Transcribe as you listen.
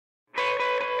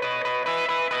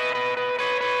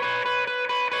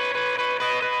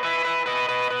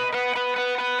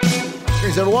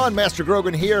Greetings, everyone. Master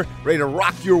Grogan here, ready to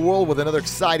rock your world with another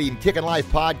exciting Kickin'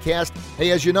 Life podcast.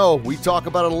 Hey, as you know, we talk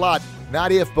about it a lot.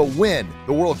 Not if, but when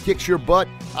the world kicks your butt,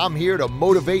 I'm here to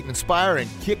motivate, inspire, and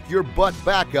kick your butt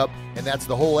back up. And that's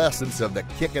the whole essence of the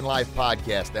Kickin' Life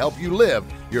podcast, to help you live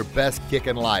your best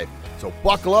kickin' life. So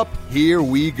buckle up, here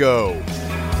we go.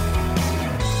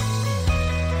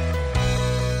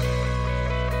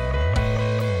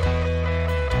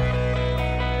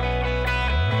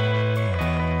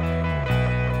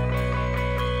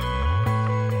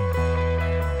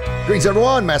 Greetings,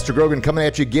 everyone. Master Grogan coming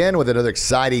at you again with another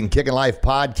exciting Kickin' Life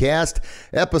podcast,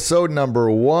 episode number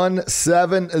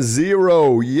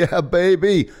 170. Yeah,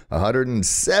 baby.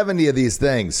 170 of these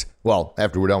things. Well,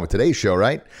 after we're done with today's show,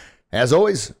 right? As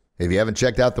always, if you haven't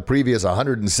checked out the previous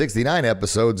 169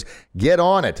 episodes, get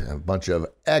on it. A bunch of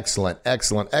excellent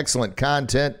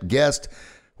content, guest,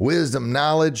 wisdom,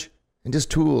 knowledge, and just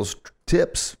tools,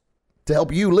 tips to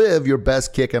help you live your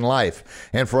best kickin' life.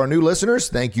 And for our new listeners,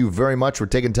 thank you very much for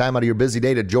taking time out of your busy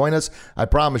day to join us. I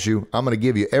promise you, I'm going to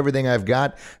give you everything I've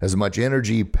got, as much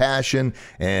energy, passion,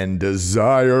 and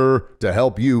desire to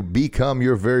help you become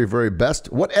your very, very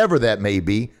best, whatever that may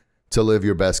be, to live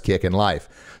your best kickin'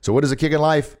 life. So what is a kickin'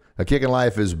 life? A kickin'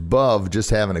 life is above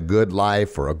just having a good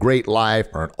life or a great life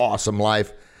or an awesome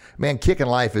life. Man, kickin'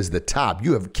 life is the top.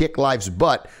 You have kicked life's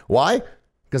butt. Why?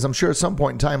 Because I'm sure at some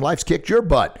point in time, life's kicked your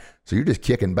butt. So you're just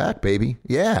kicking back, baby.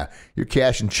 Yeah, you're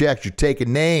cashing checks, you're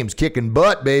taking names, kicking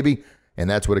butt, baby. And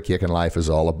that's what a kicking life is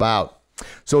all about.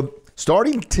 So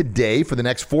starting today for the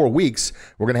next 4 weeks,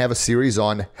 we're going to have a series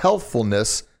on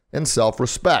healthfulness and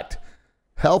self-respect.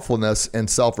 Healthfulness and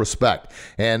self-respect.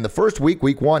 And the first week,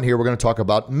 week one here, we're going to talk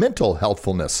about mental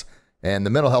healthfulness. And the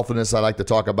mental healthfulness I like to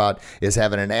talk about is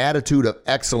having an attitude of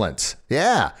excellence.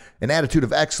 Yeah, an attitude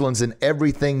of excellence in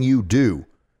everything you do.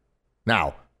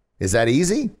 Now, is that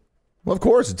easy? Well, of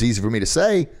course, it's easy for me to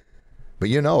say, but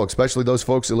you know, especially those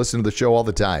folks that listen to the show all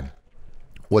the time,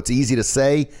 what's easy to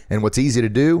say and what's easy to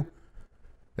do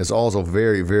is also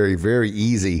very, very, very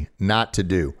easy not to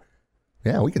do.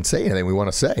 Yeah, we can say anything we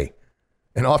want to say,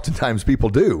 and oftentimes people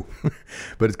do,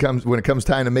 but when it comes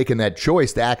time to making that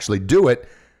choice to actually do it,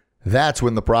 that's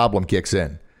when the problem kicks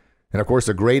in. And of course,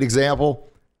 a great example,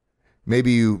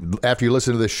 maybe you, after you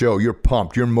listen to this show, you're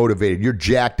pumped, you're motivated, you're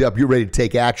jacked up, you're ready to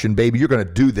take action, baby. You're going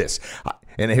to do this.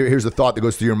 And here's the thought that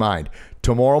goes through your mind.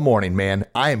 Tomorrow morning, man,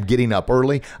 I am getting up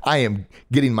early. I am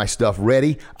getting my stuff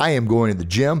ready. I am going to the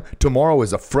gym. Tomorrow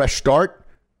is a fresh start.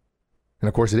 And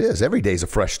of course it is. Every day is a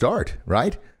fresh start,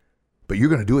 right? But you're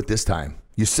going to do it this time.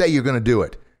 You say you're going to do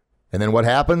it. And then what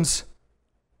happens?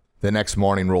 The next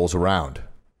morning rolls around.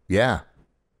 Yeah.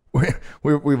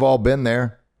 We've all been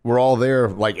there. We're all there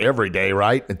like every day,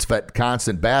 right? It's that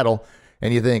constant battle.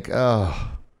 And you think,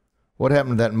 oh, what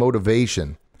happened to that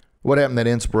motivation? What happened to that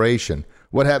inspiration?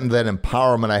 What happened to that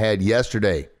empowerment I had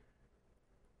yesterday?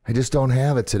 I just don't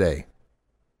have it today.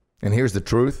 And here's the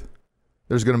truth.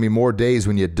 There's going to be more days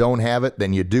when you don't have it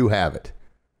than you do have it.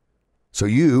 So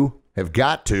you have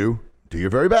got to do your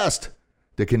very best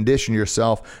to condition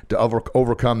yourself to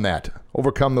overcome that,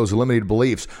 overcome those limited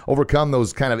beliefs, overcome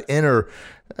those kind of inner,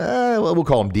 we'll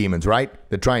call them demons, right?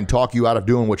 That try and talk you out of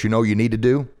doing what you know you need to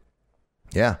do.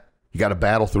 Yeah, you got to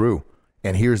battle through.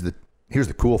 And here's the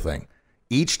cool thing.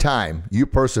 Each time you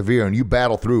persevere and you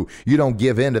battle through, you don't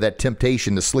give in to that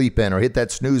temptation to sleep in or hit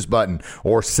that snooze button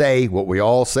or say what we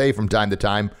all say from time to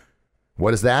time.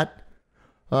 What is that?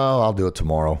 Oh, I'll do it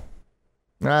tomorrow.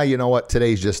 You know what?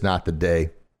 Today's just not the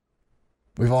day.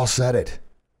 We've all said it.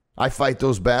 I fight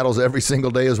those battles every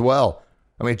single day as well.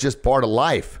 I mean, it's just part of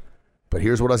life. But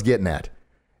here's what I was getting at.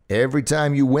 Every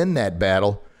time you win that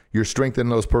battle, you're strengthening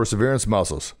those perseverance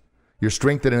muscles. You're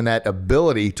strengthening that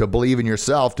ability to believe in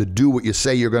yourself to do what you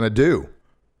say you're going to do.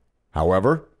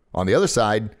 However, on the other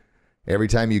side, every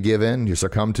time you give in, you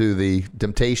succumb to the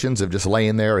temptations of just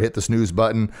laying there or hit the snooze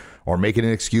button or making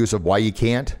an excuse of why you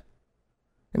can't.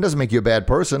 It doesn't make you a bad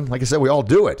person. Like I said, we all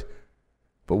do it.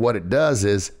 But what it does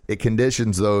is it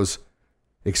conditions those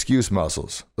excuse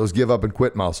muscles, those give up and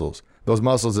quit muscles, those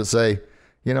muscles that say,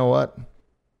 you know what?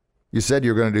 You said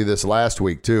you were going to do this last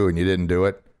week too, and you didn't do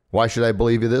it. Why should I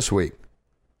believe you this week?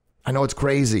 I know it's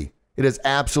crazy. It is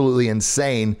absolutely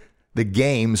insane the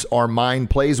games our mind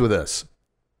plays with us.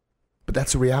 But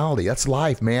that's the reality. That's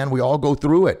life, man. We all go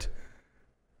through it.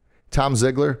 Tom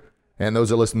Ziglar, and those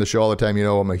that listen to the show all the time, you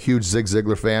know I'm a huge Zig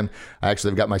Ziglar fan. I actually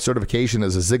have got my certification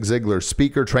as a Zig Ziglar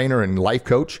speaker, trainer, and life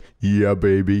coach. Yeah,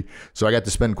 baby. So I got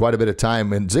to spend quite a bit of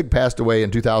time. And Zig passed away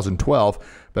in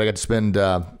 2012, but I got to spend,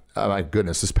 oh my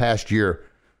goodness, this past year,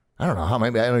 I don't know how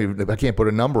many, I can't put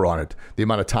a number on it. The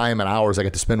amount of time and hours I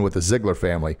get to spend with the Ziegler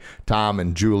family, Tom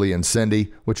and Julie and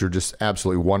Cindy, which are just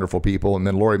absolutely wonderful people. And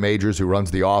then Lori Majors, who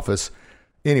runs the office.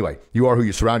 Anyway, you are who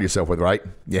you surround yourself with, right?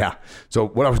 Yeah. So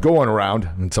when I was going around,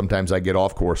 and sometimes I get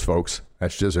off course, folks.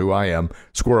 That's just who I am.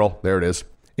 Squirrel. There it is.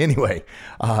 Anyway,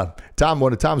 one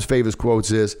of Tom's favorite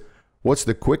quotes is, what's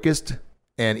the quickest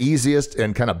and easiest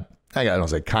and I don't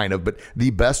say kind of, but the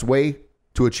best way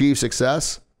to achieve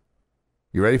success?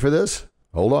 You ready for this?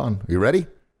 Hold on. You ready?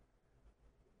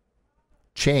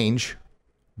 Change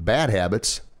bad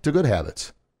habits to good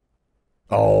habits.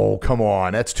 Oh, come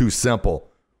on. That's too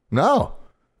simple. No.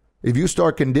 If you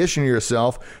start conditioning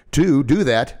yourself to do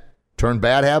that, turn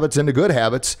bad habits into good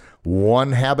habits,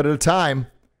 one habit at a time,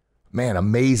 man,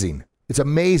 amazing. It's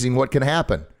amazing what can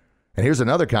happen. And here's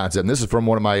another concept. And this is from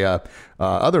one of my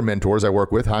other mentors I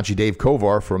work with, Hanshi Dave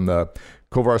Kovar from the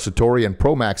Kovar Satori and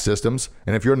Promax Systems.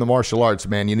 And if you're in the martial arts,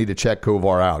 man, you need to check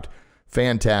Kovar out.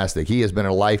 Fantastic. He has been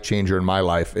a life changer in my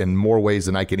life in more ways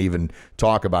than I can even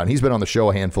talk about. And he's been on the show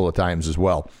a handful of times as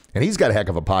well. And he's got a heck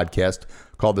of a podcast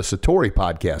called the Satori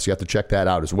Podcast. You have to check that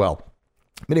out as well.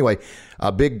 Anyway,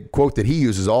 a big quote that he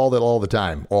uses all the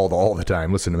time,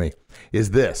 listen to me,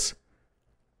 is this: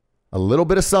 a little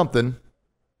bit of something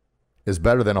is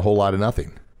better than a whole lot of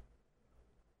nothing.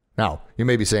 Now, you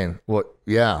may be saying, well,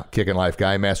 yeah, Kicking Life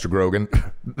guy, Master Grogan,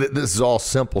 this is all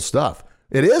simple stuff.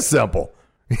 It is simple.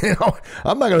 You know,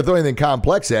 I'm not going to throw anything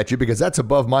complex at you because that's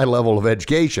above my level of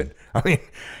education. I mean,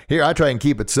 here, I try and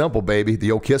keep it simple, baby.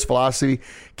 The old KISS philosophy,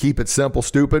 keep it simple,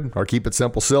 stupid, or keep it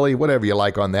simple, silly, whatever you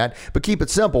like on that. But keep it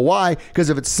simple. Why? Because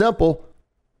if it's simple,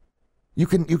 you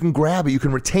can grab it, you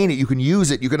can retain it, you can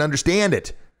use it, you can understand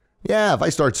it. Yeah, if I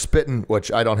start spitting,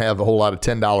 which I don't have a whole lot of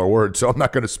 $10 words, so I'm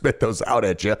not going to spit those out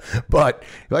at you. But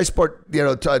if I start,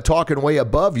 talking way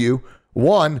above you,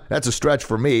 one, that's a stretch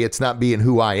for me. It's not being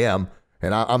who I am.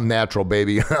 And I'm natural,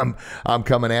 baby. I'm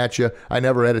coming at you. I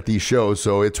never edit these shows,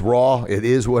 so it's raw. It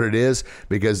is what it is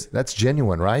because that's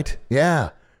genuine, right? Yeah.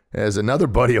 As another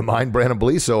buddy of mine, Brandon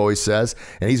Beliso, always says,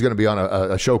 and he's going to be on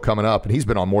a show coming up, and he's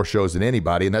been on more shows than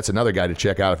anybody, and that's another guy to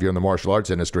check out if you're in the martial arts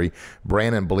industry,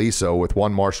 Brandon Beliso with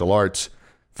One Martial Arts.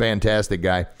 Fantastic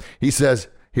guy. He says,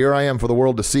 here I am for the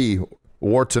world to see,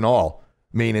 warts and all,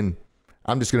 meaning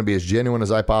I'm just going to be as genuine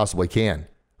as I possibly can.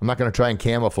 I'm not going to try and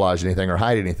camouflage anything or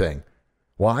hide anything.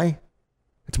 Why?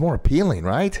 It's more appealing,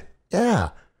 right? Yeah,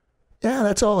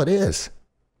 that's all it is.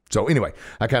 So anyway,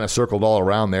 I kind of circled all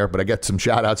around there, but I got some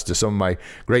shout outs to some of my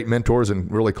great mentors and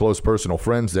really close personal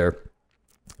friends there.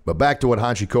 But back to what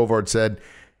Hanshi Kovar said,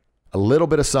 a little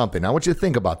bit of something. Now, I want you to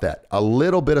think about that. A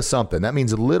little bit of something. That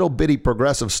means a little bitty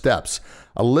progressive steps,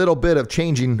 a little bit of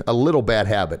changing a little bad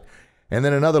habit, and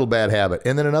then another bad habit,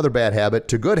 and then another bad habit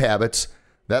to good habits.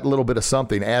 That little bit of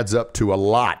something adds up to a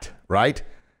lot, right?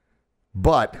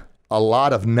 But a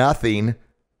lot of nothing,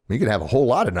 you can have a whole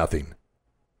lot of nothing.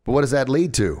 But what does that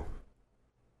lead to?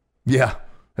 Yeah,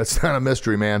 that's not a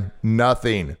mystery, man.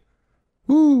 Nothing.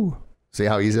 Woo. See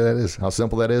how easy that is? How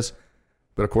simple that is?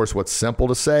 But of course, what's simple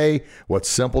to say, what's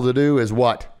simple to do is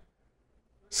what?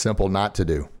 Simple not to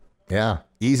do. Yeah.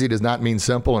 Easy does not mean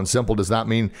simple, and simple does not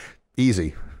mean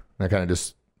easy. I kind of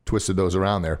just twisted those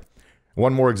around there.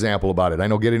 One more example about it. I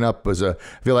know getting up I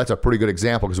feel that's a pretty good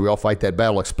example because we all fight that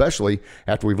battle, especially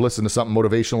after we've listened to something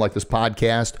motivational like this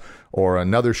podcast or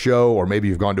another show, or maybe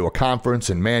you've gone to a conference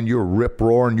and man, you're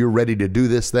rip-roaring, you're ready to do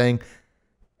this thing.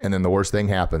 And then the worst thing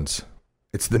happens.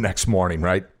 It's the next morning,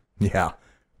 right? Yeah.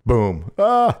 Boom.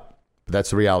 But that's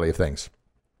the reality of things.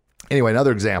 Anyway,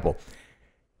 another example.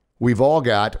 We've all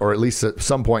got, or at least at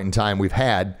some point in time, we've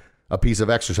had a piece of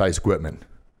exercise equipment,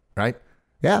 right?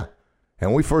 Yeah. And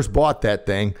when we first bought that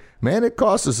thing, man, it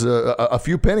cost us a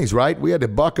few pennies, right? We had to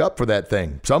buck up for that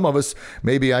thing. Some of us,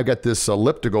 maybe I got this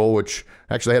elliptical, which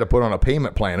actually I had to put on a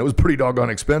payment plan. It was pretty doggone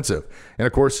expensive. And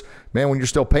of course, man, when you're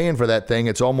still paying for that thing,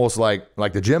 it's almost like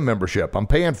the gym membership. I'm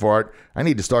paying for it. I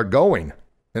need to start going.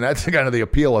 And that's kind of the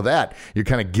appeal of that. You're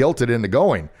kind of guilted into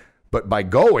going. But by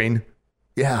going,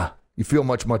 yeah, you feel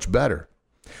much, much better.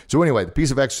 So anyway, the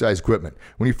piece of exercise equipment,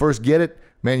 when you first get it,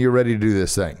 man, you're ready to do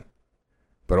this thing.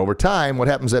 But over time, what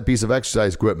happens to that piece of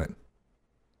exercise equipment?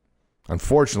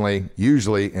 Unfortunately,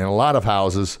 usually in a lot of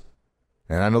houses,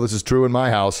 and I know this is true in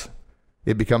my house,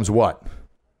 it becomes what?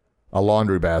 A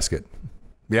laundry basket.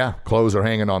 Yeah, clothes are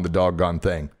hanging on the doggone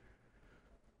thing.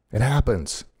 It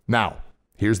happens. Now,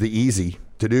 here's the easy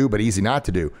to do, but easy not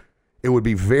to do. It would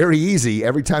be very easy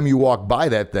every time you walk by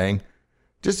that thing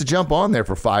just to jump on there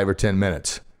for 5 or 10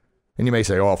 minutes. And you may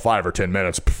say, 5 or 10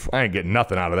 minutes, I ain't getting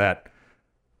nothing out of that.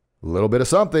 A little bit of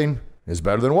something is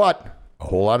better than what? A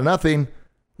whole lot of nothing.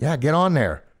 Yeah, get on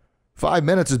there. 5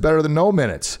 minutes is better than no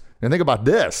minutes. And think about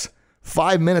this,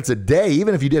 5 minutes a day,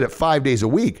 even if you did it 5 days a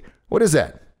week, what is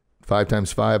that? 5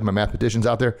 times 5, my mathematicians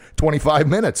out there, 25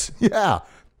 minutes. Yeah.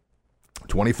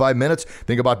 25 minutes.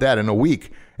 Think about that in a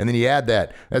week. And then you add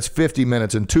that. That's 50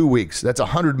 minutes in 2 weeks. That's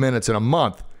 100 minutes in a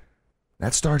month.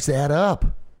 That starts to add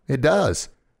up. It does.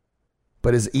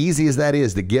 But as easy as that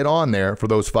is to get on there for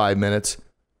those 5 minutes,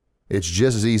 it's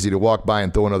just as easy to walk by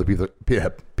and throw another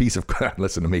piece of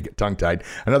listen to me, get tongue-tied,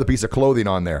 another piece of clothing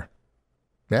on there.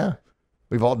 Yeah,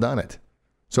 we've all done it.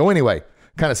 So anyway,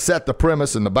 kind of set the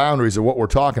premise and the boundaries of what we're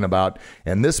talking about.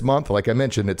 And this month, like I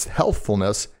mentioned, it's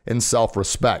healthfulness and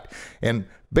self-respect. And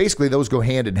basically those go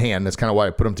hand in hand. That's kind of why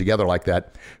I put them together like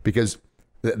that, because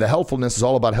the healthfulness is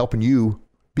all about helping you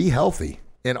be healthy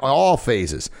in all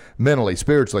phases, mentally,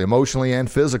 spiritually, emotionally, and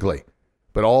physically.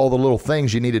 But all the little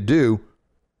things you need to do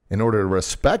in order to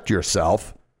respect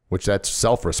yourself, which that's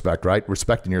self-respect, right?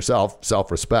 Respecting yourself,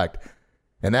 self-respect.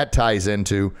 And that ties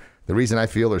into the reason I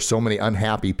feel there's so many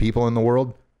unhappy people in the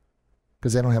world,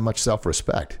 because they don't have much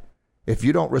self-respect. If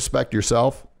you don't respect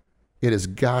yourself, it is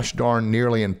gosh darn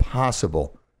nearly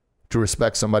impossible to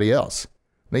respect somebody else.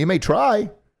 Now, you may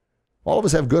try. All of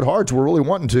us have good hearts. We're really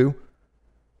wanting to.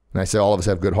 And I say all of us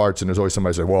have good hearts, and there's always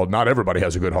somebody say, well, not everybody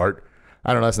has a good heart.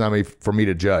 I don't know. That's not for me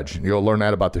to judge. You'll learn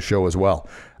that about the show as well.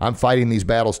 I'm fighting these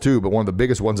battles too, but one of the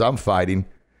biggest ones I'm fighting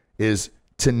is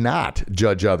to not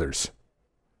judge others.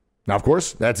 Now, of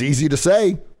course, that's easy to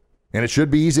say, and it should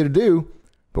be easy to do,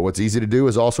 but what's easy to do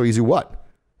is also easy what?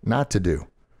 Not to do.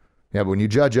 Yeah, but when you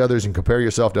judge others and compare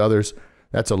yourself to others,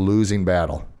 that's a losing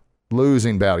battle.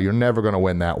 Losing battle. You're never going to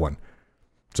win that one.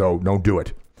 So don't do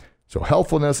it. So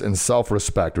healthfulness and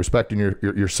self-respect, respecting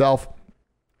yourself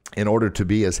in order to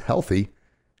be as healthy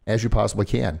as you possibly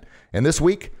can. And this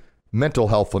week, mental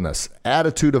healthfulness,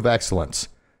 attitude of excellence.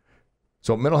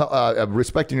 So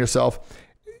respecting yourself,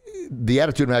 the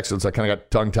attitude of excellence, I kind of got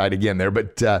tongue-tied again there,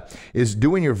 but is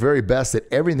doing your very best at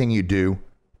everything you do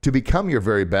to become your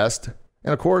very best.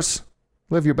 And of course,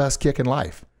 live your best kick in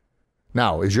life.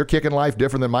 Now, is your kick in life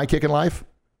different than my kick in life?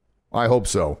 I hope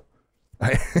so.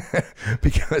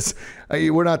 Because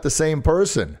we're not the same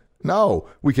person. No,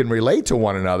 we can relate to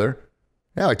one another.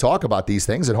 Yeah, I talk about these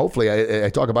things, and hopefully I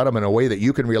talk about them in a way that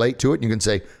you can relate to it, and you can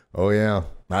say, oh, yeah,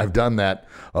 I've done that.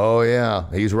 Oh,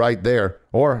 yeah, he's right there.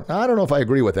 Or, I don't know if I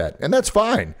agree with that. And that's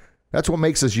fine. That's what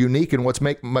makes us unique and what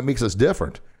makes us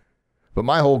different. But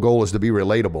my whole goal is to be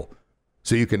relatable.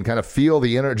 So you can kind of feel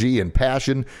the energy and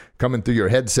passion coming through your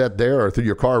headset there or through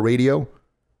your car radio.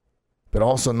 But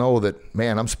also know that,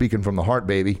 man, I'm speaking from the heart,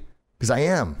 baby, because I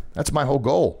am. That's my whole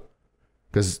goal.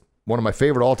 Because one of my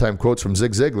favorite all-time quotes from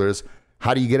Zig Ziglar is,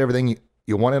 how do you get everything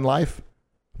you want in life?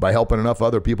 By helping enough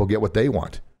other people get what they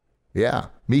want. Yeah,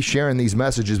 me sharing these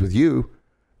messages with you,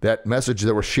 that message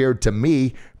that were shared to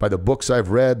me by the books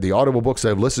I've read, the audible books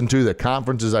I've listened to, the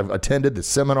conferences I've attended, the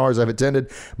seminars I've attended,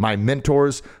 my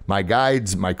mentors, my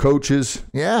guides, my coaches.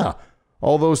 Yeah,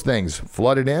 all those things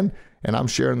flooded in, and I'm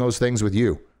sharing those things with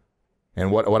you. And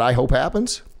what I hope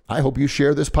happens, I hope you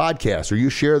share this podcast or you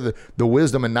share the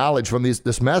wisdom and knowledge from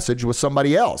this message with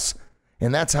somebody else.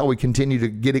 And that's how we continue to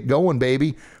get it going,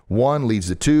 baby. 1 leads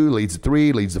to 2, leads to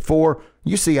 3, leads to 4.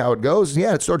 You see how it goes.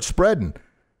 Yeah, it starts spreading.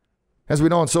 As we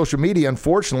know on social media,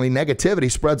 unfortunately,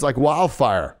 negativity spreads like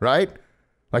wildfire, right?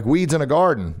 Like weeds in a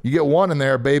garden. You get one in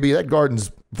there, baby, that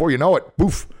garden's, before you know it,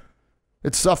 poof,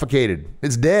 it's suffocated.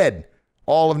 It's dead.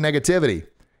 All of negativity.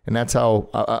 And that's how,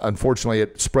 unfortunately,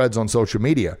 it spreads on social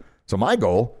media. So my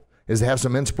goal is to have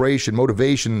some inspiration,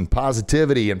 motivation,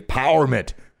 positivity,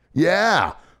 empowerment.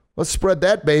 Yeah, let's spread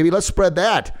that, baby. Let's spread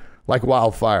that like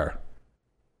wildfire.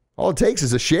 All it takes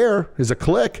is a share, is a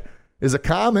click, is a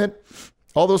comment,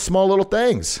 all those small little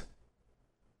things.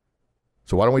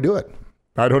 So why don't we do it?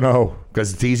 I don't know,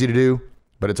 because it's easy to do,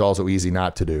 but it's also easy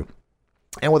not to do.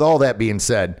 And with all that being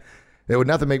said, would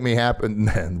nothing make me happy?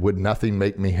 Would nothing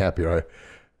make me happier?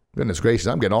 Goodness gracious,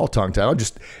 I'm getting all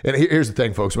tongue-tied. And here's the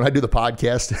thing, folks. When I do the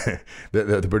podcast,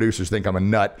 the producers think I'm a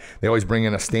nut. They always bring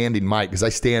in a standing mic because I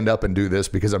stand up and do this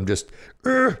because I'm just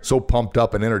so pumped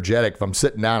up and energetic. If I'm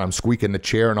sitting down, I'm squeaking the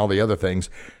chair and all the other things.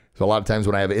 So a lot of times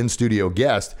when I have an in-studio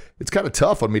guest, it's kind of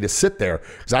tough on me to sit there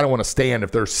because I don't want to stand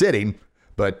if they're sitting.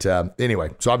 But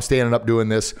anyway, so I'm standing up doing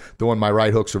this, throwing my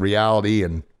right hooks of reality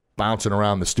and bouncing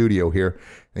around the studio here.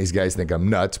 And these guys think I'm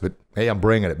nuts, but hey, I'm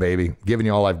bringing it, baby. Giving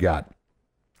you all I've got.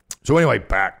 So anyway,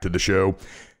 back to the show.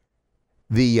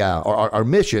 Our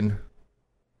mission,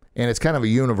 and it's kind of a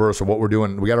universal what we're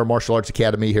doing. We got our Martial Arts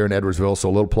Academy here in Edwardsville, so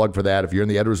a little plug for that. If you're in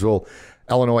the Edwardsville,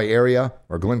 Illinois area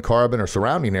or Glen Carbon or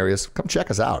surrounding areas, come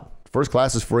check us out. First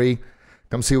class is free.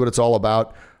 Come see what it's all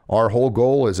about. Our whole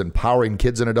goal is empowering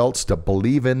kids and adults to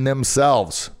believe in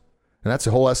themselves. And that's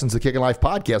the whole essence of the Kicking Life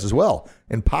podcast as well.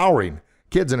 Empowering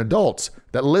kids and adults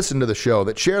that listen to the show,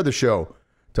 that share the show,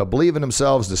 to believe in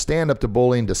themselves, to stand up to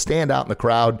bullying, to stand out in the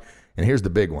crowd. And here's the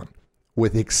big one.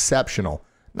 With exceptional,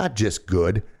 not just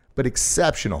good, but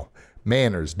exceptional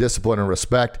manners, discipline, and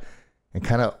respect, and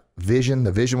kind of vision,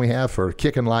 the vision we have for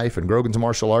Kicking Life and Grogan's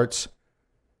Martial Arts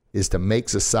is to make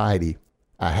society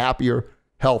a happier,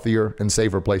 healthier, and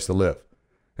safer place to live.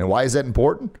 And why is that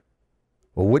important?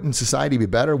 Well, wouldn't society be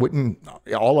better? Wouldn't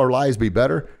all our lives be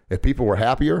better if people were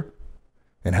happier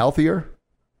and healthier?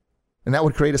 And that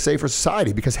would create a safer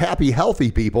society, because happy,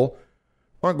 healthy people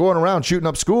aren't going around shooting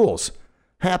up schools.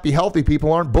 Happy, healthy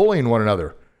people aren't bullying one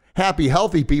another. Happy,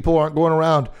 healthy people aren't going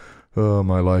around, oh,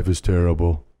 my life is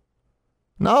terrible.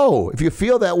 No, if you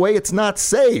feel that way, it's not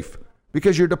safe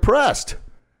because you're depressed.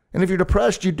 And if you're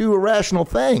depressed, you do irrational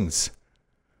things.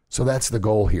 So that's the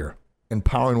goal here,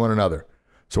 empowering one another.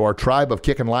 So our tribe of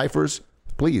Kicking Lifers,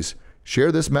 please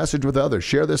share this message with others.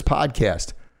 Share this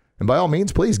podcast. And by all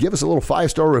means, please give us a little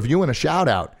 5-star review and a shout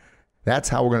out. That's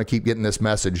how we're going to keep getting this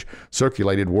message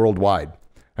circulated worldwide.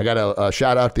 I got a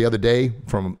shout out the other day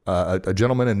from a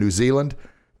gentleman in New Zealand.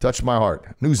 Touched my heart.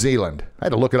 New Zealand. I had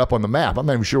to look it up on the map. I'm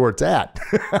not even sure where it's at.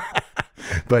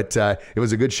 But it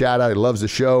was a good shout out. He loves the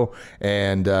show.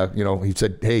 And, he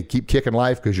said, hey, keep kicking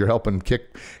life because you're helping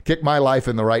kick my life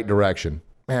in the right direction.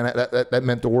 Man, that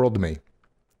meant the world to me.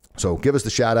 So give us the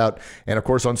shout out. And, of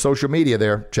course, on social media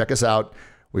there, check us out.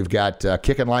 We've got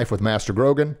Kicking Life with Master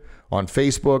Grogan on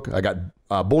Facebook. I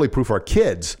got Bully Proof Our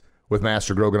Kids with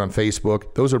Master Grogan on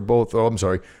Facebook. Those are both,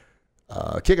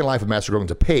 Kicking Life with Master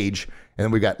Grogan's a page. And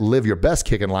then we got Live Your Best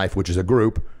Kicking Life, which is a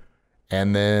group.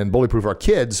 And then Bully Proof Our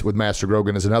Kids with Master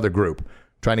Grogan is another group.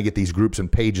 Trying to get these groups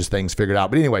and pages things figured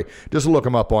out. But anyway, just look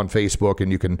them up on Facebook,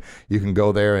 and you can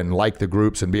go there and like the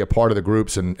groups and be a part of the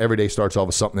groups. And every day starts off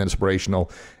with something inspirational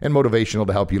and motivational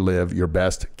to help you live your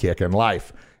best kicking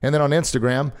life. And then on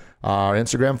Instagram, our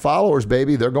Instagram followers,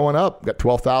 baby, they're going up. Got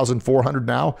 12,400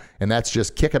 now, and that's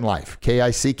just Kicking Life.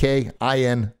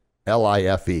 KICKINLIFE,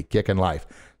 Kicking Life.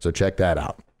 So check that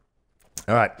out.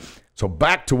 All right. So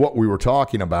back to what we were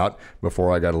talking about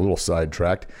before I got a little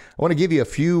sidetracked. I want to give you a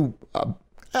few,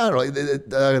 I'd like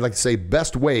to say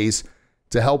best ways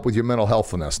to help with your mental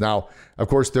healthfulness. Now, of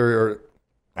course, there are,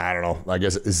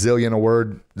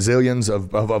 zillions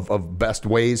of best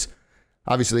ways.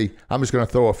 Obviously, I'm just going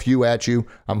to throw a few at you.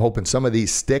 I'm hoping some of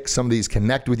these stick, some of these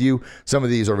connect with you, some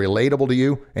of these are relatable to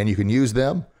you, and you can use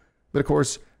them. But of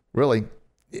course, really,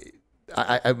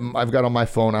 I've got on my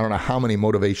phone, I don't know how many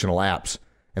motivational apps.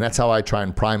 And that's how I try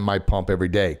and prime my pump every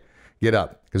day. Get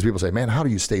up. Because people say, man, how do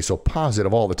you stay so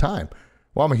positive all the time?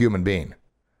 Well, I'm a human being.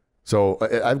 So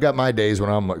I've got my days when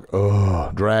I'm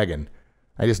like, dragging.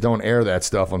 I just don't air that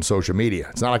stuff on social media.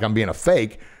 It's not like I'm being a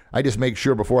fake. I just make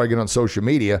sure before I get on social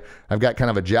media, I've got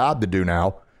kind of a job to do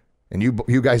now. And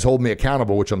you guys hold me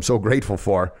accountable, which I'm so grateful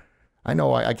for. I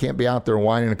know I can't be out there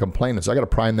whining and complaining. So I got to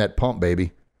prime that pump,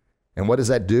 baby. And what does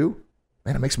that do?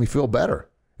 Man, it makes me feel better.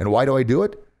 And why do I do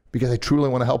it? Because I truly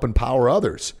want to help empower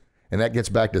others. And that gets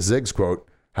back to Zig's quote,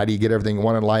 how do you get everything you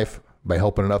want in life? By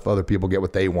helping enough other people get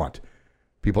what they want.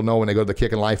 People know when they go to the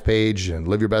Kicking Life page and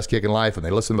Live Your Best Kicking Life and they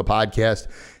listen to the podcast,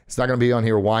 it's not going to be on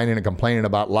here whining and complaining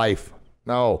about life.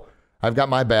 No, I've got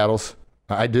my battles.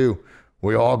 I do.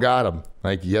 We all got them.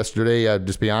 Like yesterday,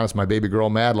 just be honest, my baby girl,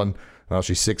 Madeline, well,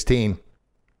 she's 16.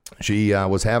 She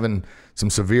was having some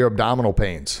severe abdominal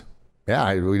pains.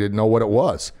 Yeah, we didn't know what it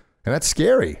was. And that's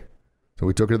scary. So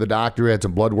we took her to the doctor, had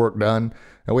some blood work done,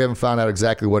 and we haven't found out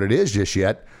exactly what it is just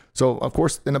yet. So, of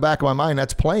course, in the back of my mind,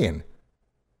 that's playing.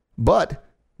 But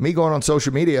me going on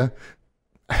social media,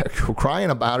 crying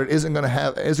about it isn't going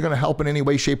to help in any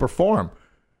way, shape, or form.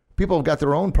 People have got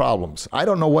their own problems. I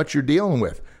don't know what you're dealing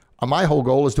with. My whole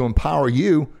goal is to empower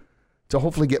you to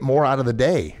hopefully get more out of the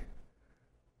day.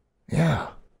 Yeah.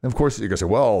 And of course, you're going to say,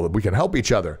 well, we can help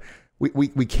each other.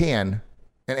 We can,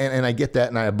 and I get that,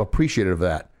 and I'm appreciative of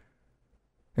that.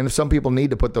 And if some people need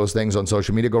to put those things on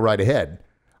social media, go right ahead.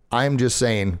 I'm just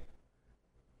saying,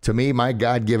 to me, my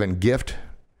God-given gift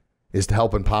is to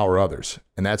help empower others.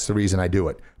 And that's the reason I do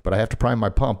it. But I have to prime my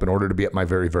pump in order to be at my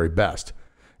very, very best.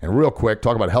 And real quick,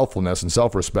 talk about healthfulness and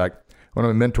self-respect. One of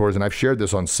my mentors, and I've shared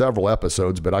this on several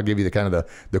episodes, but I'll give you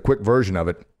the quick version of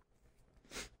it.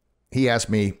 He asked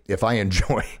me if I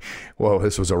enjoy, well,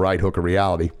 this was a right hook of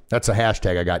reality. That's a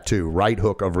hashtag I got too, right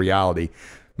hook of reality.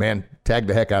 Man, tag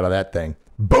the heck out of that thing.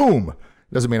 Boom!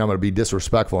 Doesn't mean I'm going to be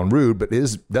disrespectful and rude, but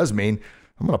it does mean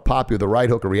I'm going to pop you the right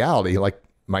hook of reality like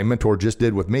my mentor just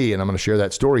did with me, and I'm going to share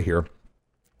that story here.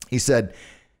 He said,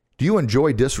 do you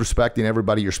enjoy disrespecting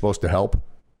everybody you're supposed to help?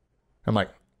 I'm like,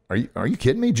 are you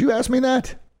kidding me? Did you ask me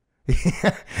that?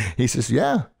 He says,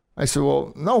 yeah. I said,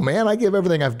 well, no, man, I give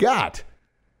everything I've got.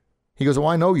 He goes, well,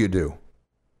 I know you do.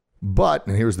 But,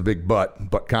 and here's the big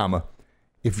but comma,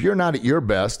 if you're not at your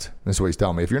best, that's what he's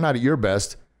telling me, if you're not at your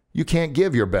best, you can't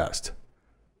give your best.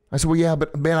 I said, well, yeah,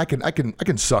 but man, I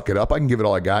can suck it up. I can give it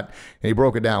all I got. And he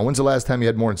broke it down. When's the last time you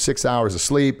had more than 6 hours of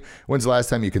sleep? When's the last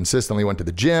time you consistently went to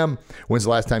the gym? When's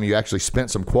the last time you actually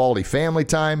spent some quality family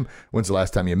time? When's the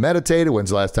last time you meditated?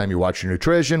 When's the last time you watched your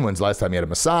nutrition? When's the last time you had a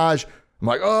massage? I'm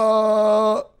like,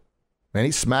 oh, man,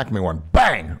 he smacked me one.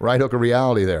 Bang! Right hook of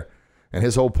reality there. And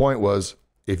his whole point was,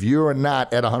 if you're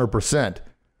not at 100%,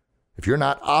 if you're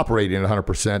not operating at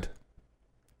 100%,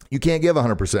 you can't give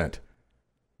 100%.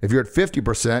 If you're at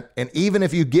 50%, and even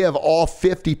if you give all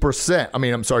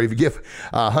 50%, if you give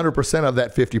 100% of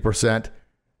that 50%,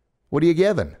 what are you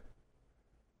giving?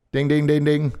 Ding, ding, ding,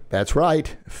 ding. That's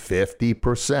right,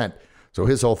 50%. So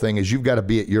his whole thing is you've got to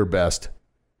be at your best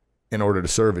in order to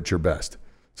serve at your best.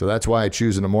 So that's why I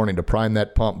choose in the morning to prime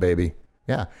that pump, baby.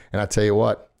 Yeah, and I tell you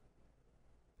what,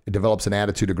 it develops an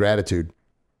attitude of gratitude.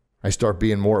 I start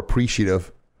being more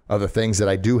appreciative of the things that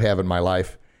I do have in my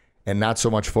life and not so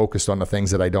much focused on the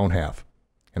things that I don't have.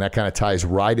 And that kind of ties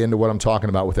right into what I'm talking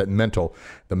about with that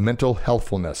the mental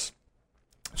healthfulness.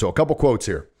 So a couple quotes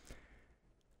here.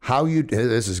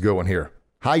 This is going here.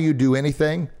 How you do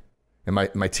anything, and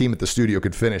my team at the studio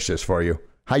could finish this for you.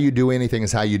 How you do anything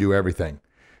is how you do everything.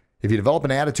 If you develop an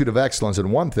attitude of excellence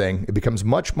in one thing, it becomes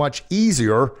much, much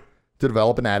easier to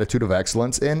develop an attitude of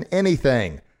excellence in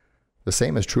anything. The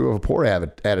same is true of a poor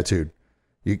attitude.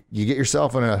 You get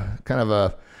yourself in a kind of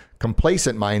a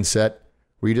complacent mindset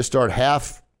where you just start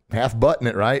half butting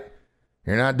it, right?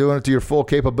 You're not doing it to your full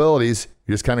capabilities.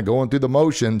 You're just kind of going through the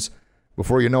motions.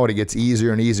 Before you know it gets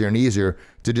easier and easier and easier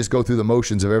to just go through the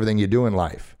motions of everything you do in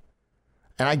life.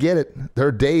 And I get it. There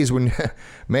are days when,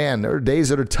 there are days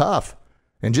that are tough.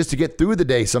 And just to get through the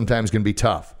day sometimes can be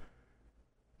tough.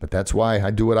 But that's why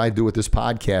I do what I do with this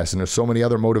podcast. And there's so many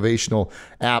other motivational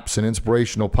apps and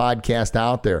inspirational podcasts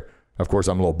out there. Of course,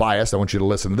 I'm a little biased. I want you to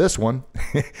listen to this one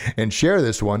and share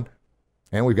this one.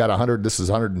 And we've got 100, this is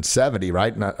 170,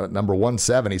 right? Number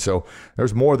 170. So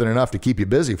there's more than enough to keep you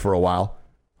busy for a while.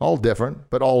 All different,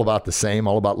 but all about the same,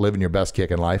 all about living your best kick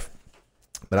in life.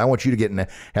 But I want you to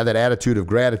have that attitude of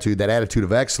gratitude, that attitude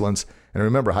of excellence. And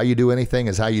remember, how you do anything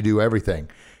is how you do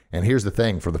everything. And here's the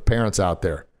thing for the parents out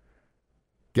there.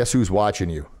 Guess who's watching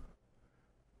you?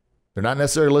 They're not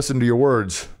necessarily listening to your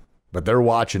words, but they're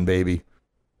watching, baby.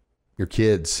 Your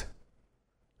kids.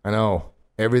 I know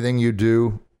everything you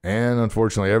do, and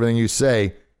unfortunately everything you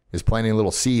say, is planting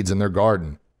little seeds in their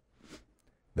garden.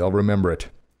 They'll remember it.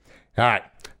 All right,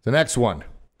 the next one.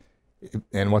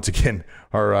 And once again,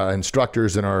 our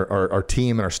instructors and our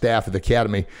team and our staff at the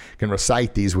Academy can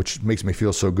recite these, which makes me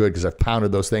feel so good because I've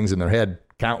pounded those things in their head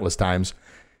countless times.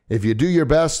 If you do your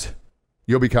best,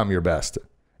 you'll become your best.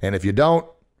 And if you don't,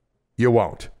 you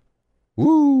won't.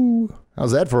 Woo!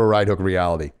 How's that for a right hook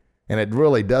reality? And it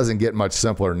really doesn't get much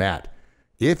simpler than that.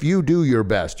 If you do your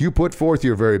best, you put forth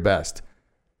your very best.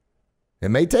 It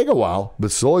may take a while,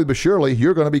 but slowly but surely,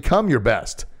 you're going to become your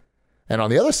best. And on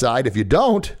the other side, if you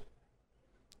don't,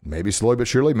 maybe slowly but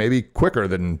surely, maybe quicker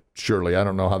than surely. I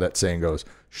don't know how that saying goes.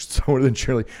 Slower than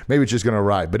surely. Maybe it's just going to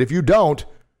arrive. But if you don't,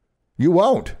 you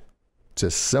won't. It's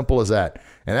as simple as that.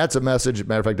 And that's a message.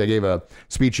 Matter of fact, I gave a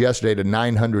speech yesterday to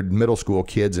 900 middle school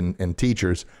kids and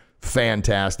teachers.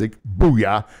 Fantastic.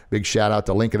 Booyah. Big shout out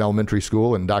to Lincoln Elementary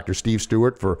School and Dr. Steve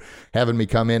Stewart for having me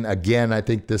come in again. I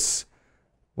think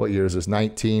what year is this?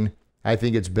 19. I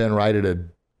think it's been right at a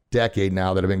decade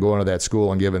now that I've been going to that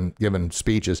school and giving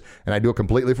speeches. And I do it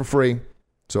completely for free.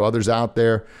 So others out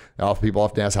there, people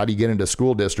often ask, how do you get into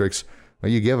school districts?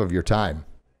 Well, you give of your time.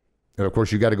 And of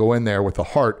course, you got to go in there with the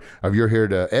heart of you're here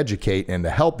to educate and to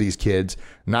help these kids,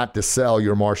 not to sell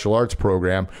your martial arts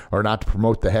program or not to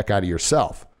promote the heck out of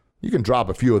yourself. You can drop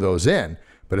a few of those in,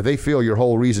 but if they feel your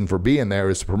whole reason for being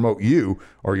there is to promote you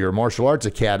or your martial arts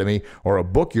academy or a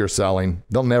book you're selling,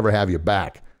 they'll never have you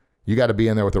back. You got to be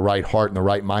in there with the right heart and the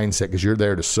right mindset because you're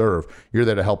there to serve. You're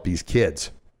there to help these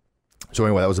kids. So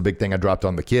anyway, that was a big thing I dropped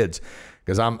on the kids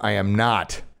because I am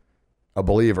not a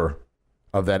believer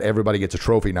of that everybody gets a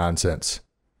trophy nonsense.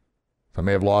 I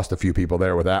may have lost a few people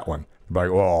there with that one. Like,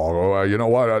 well, you know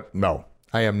what? No,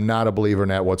 I am not a believer in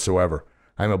that whatsoever.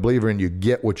 I'm a believer in you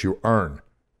get what you earn.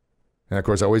 And of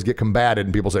course, I always get combated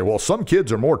and people say, well, some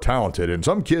kids are more talented and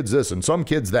some kids this and some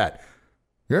kids that.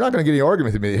 You're not going to get any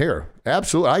argument with me here.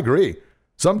 Absolutely, I agree.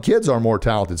 Some kids are more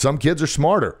talented. Some kids are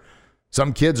smarter.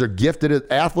 Some kids are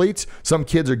gifted athletes. Some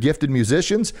kids are gifted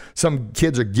musicians. Some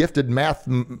kids are gifted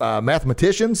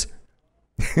mathematicians.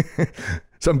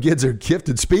 Some kids are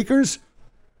gifted speakers.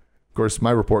 Of course,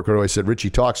 my report card always said Richie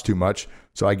talks too much,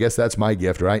 so I guess that's my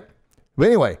gift, right? But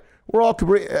anyway, we're all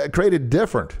created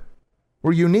different.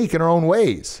 We're unique in our own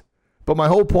ways. But my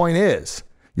whole point is,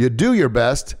 you do your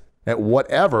best at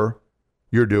whatever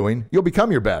you're doing, you'll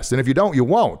become your best. And if you don't, you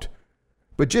won't.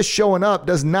 But just showing up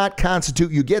does not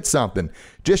constitute you get something.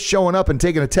 Just showing up and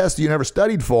taking a test that you never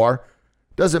studied for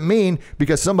doesn't mean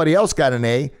because somebody else got an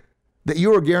A that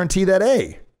you are guaranteed that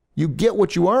A. You get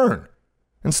what you earn.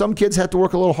 And some kids have to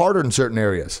work a little harder in certain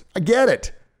areas. I get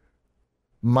it.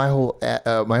 My whole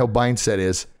mindset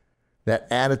is that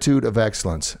attitude of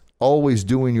excellence, always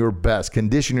doing your best,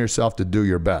 condition yourself to do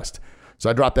your best. So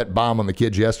I dropped that bomb on the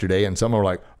kids yesterday, and some were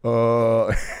like,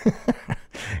 and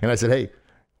I said, hey,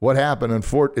 what happened?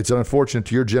 It's unfortunate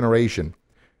to your generation.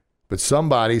 But some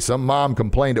mom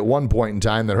complained at one point in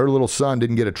time that her little son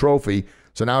didn't get a trophy,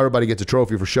 so now everybody gets a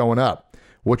trophy for showing up.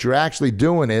 What you're actually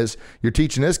doing is you're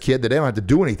teaching this kid that they don't have to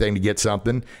do anything to get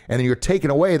something, and then you're taking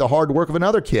away the hard work of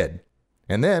another kid.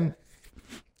 And then,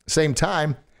 same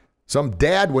time, some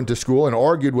dad went to school and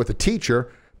argued with a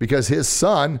teacher because his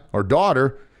son or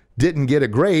daughter didn't get a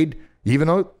grade, even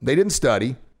though they didn't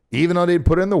study, even though they didn't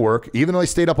put in the work, even though they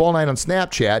stayed up all night on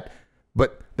Snapchat,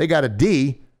 but they got a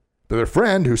D, but their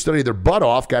friend who studied their butt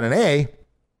off got an A.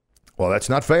 Well, that's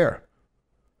not fair.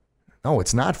 No,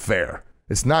 it's not fair.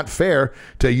 It's not fair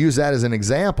to use that as an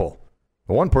example.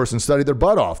 One person studied their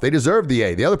butt off. They deserved the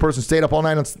A. The other person stayed up all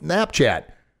night on Snapchat.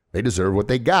 They deserve what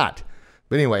they got.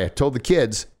 But anyway, I told the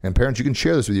kids, and parents, you can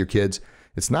share this with your kids,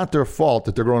 it's not their fault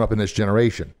that they're growing up in this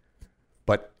generation.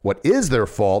 But what is their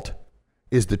fault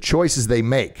is the choices they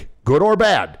make, good or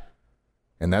bad.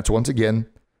 And that's, once again,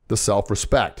 the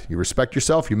self-respect. You respect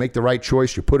yourself, you make the right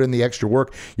choice, you put in the extra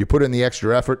work, you put in the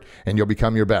extra effort, and you'll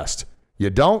become your best. You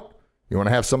don't? You want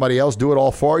to have somebody else do it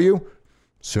all for you?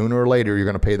 Sooner or later, you're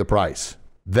going to pay the price.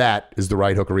 That is the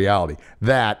right hook of reality.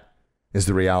 That is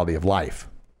the reality of life.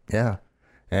 Yeah.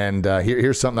 And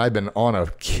here's something I've been on a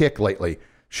kick lately,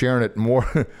 sharing it more.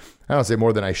 I don't say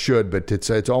more than I should, but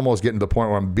it's almost getting to the point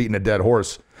where I'm beating a dead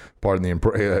horse, pardon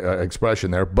the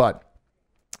expression there, but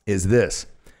is this.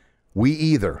 We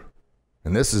either,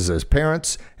 and this is as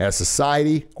parents, as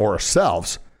society, or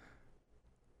ourselves,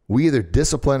 we either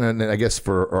discipline, and I guess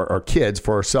for our kids,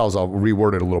 for ourselves, I'll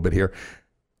reword it a little bit here.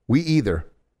 We either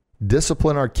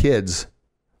discipline our kids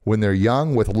when they're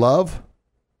young with love,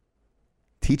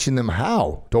 teaching them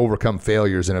how to overcome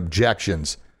failures and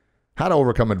objections, how to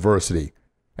overcome adversity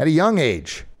at a young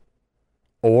age.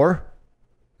 Or,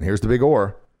 and here's the big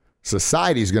or,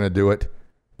 society's going to do it,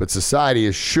 but society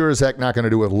is sure as heck not going to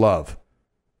do it with love.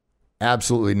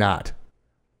 Absolutely not.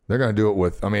 They're going to do it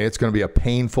with, it's going to be a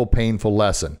painful, painful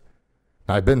lesson.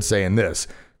 I've been saying this.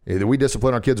 Either we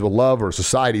discipline our kids with love or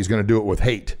society is going to do it with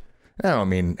hate. I don't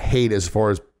mean hate as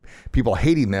far as people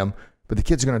hating them, but the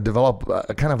kids are going to develop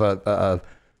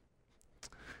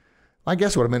I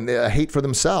guess what I mean, a hate for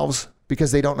themselves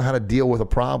because they don't know how to deal with a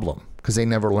problem because they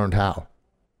never learned how.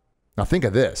 Now think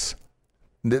of this.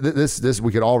 This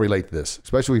we could all relate to this,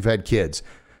 especially if we've had kids.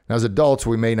 Now, as adults,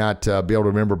 we may not be able to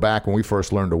remember back when we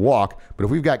first learned to walk, but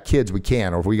if we've got kids, we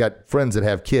can, or if we got friends that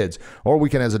have kids, or we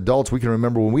can, as adults, we can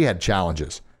remember when we had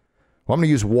challenges. Well, I'm going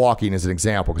to use walking as an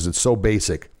example because it's so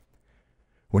basic.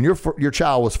 When your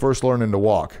child was first learning to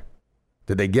walk,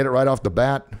 did they get it right off the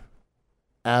bat?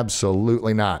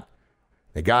 Absolutely not.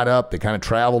 They got up, they kind of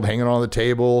traveled, hanging on the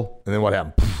table, and then what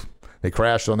happened? They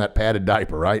crashed on that padded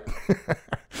diaper, right?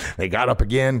 They got up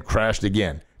again, crashed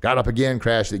again. Got up again,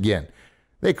 crashed again.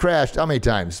 They crashed how many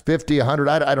times? 50, 100?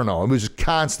 I don't know. It was just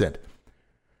constant.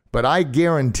 But I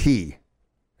guarantee,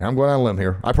 and I'm going on a limb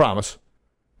here, I promise,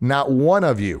 not one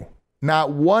of you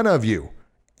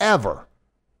ever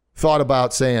thought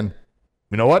about saying,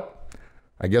 you know what?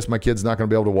 I guess my kid's not going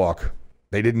to be able to walk.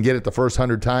 They didn't get it the first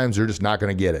 100 times. They're just not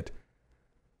going to get it.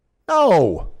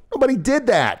 No, nobody did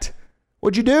that.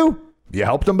 What'd you do? You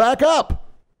helped them back up.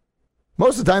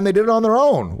 Most of the time, they did it on their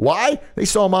own. Why? They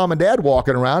saw mom and dad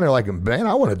walking around. They're like, man,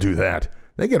 I want to do that.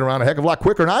 They get around a heck of a lot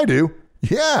quicker than I do.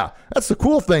 Yeah, that's the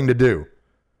cool thing to do.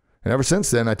 And ever since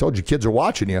then, I told you, kids are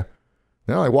watching you.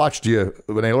 They not only watched you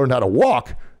when they learned how to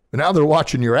walk, but now they're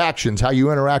watching your actions, how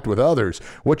you interact with others,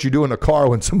 what you do in the car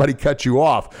when somebody cuts you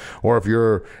off, or if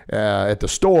you're at the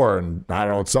store and, I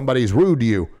don't know, somebody's rude to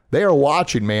you. They are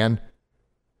watching, man.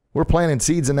 We're planting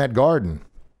seeds in that garden.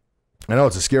 I know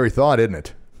it's a scary thought, isn't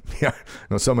it? Yeah, I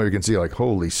know some of you can see like,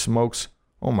 holy smokes,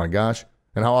 oh my gosh.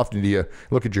 And how often do you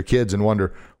look at your kids and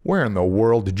wonder, where in the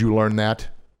world did you learn that?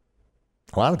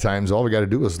 A lot of times, all we got to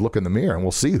do is look in the mirror and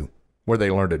we'll see where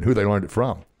they learned it and who they learned it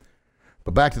from.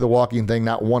 But back to the walking thing,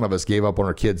 not one of us gave up on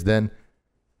our kids then.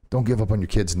 Don't give up on your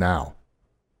kids now.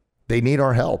 They need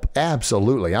our help.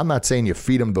 Absolutely. I'm not saying you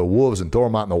feed them to the wolves and throw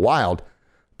them out in the wild,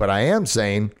 but I am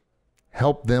saying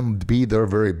help them be their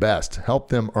very best. Help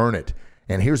them earn it.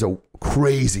 And here's a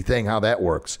crazy thing how that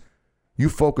works. You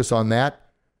focus on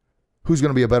that, who's going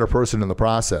to be a better person in the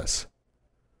process?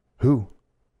 Who?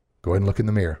 Go ahead and look in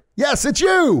the mirror. Yes, it's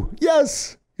you.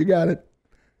 Yes, you got it.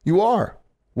 You are.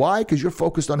 Why? Because you're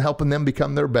focused on helping them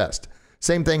become their best.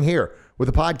 Same thing here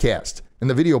with the podcast and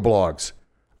the video blogs.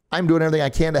 I'm doing everything I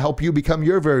can to help you become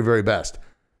your very, very best.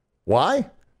 Why?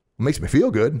 It makes me feel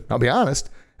good, I'll be honest.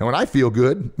 And when I feel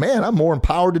good, man, I'm more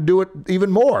empowered to do it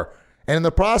even more. And in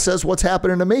the process, what's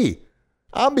happening to me?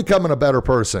 I'm becoming a better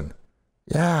person.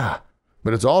 Yeah.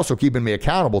 But it's also keeping me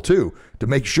accountable, too, to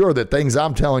make sure that things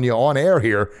I'm telling you on air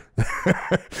here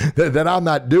that I'm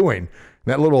not doing.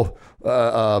 That little,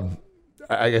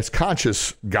 I guess,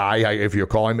 conscious guy, if you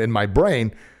call him, in my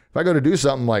brain, if I go to do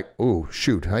something like, oh,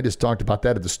 shoot, I just talked about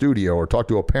that at the studio or talked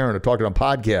to a parent or talked on a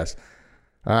podcast.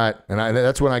 All right, and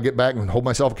that's when I get back and hold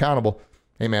myself accountable.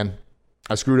 Hey, man,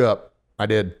 I screwed up. I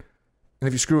did. And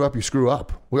if you screw up, you screw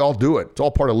up. We all do it. It's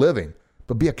all part of living.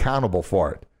 But be accountable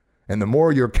for it. And the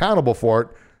more you're accountable for it,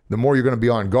 the more you're going to be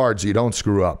on guard so you don't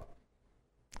screw up.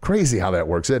 Crazy how that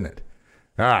works, isn't it?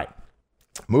 All right.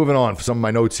 Moving on for some of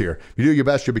my notes here. If you do your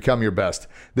best, you'll become your best.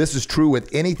 This is true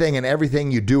with anything and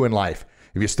everything you do in life.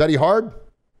 If you study hard,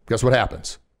 guess what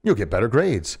happens? You'll get better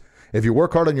grades. If you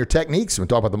work hard on your techniques, we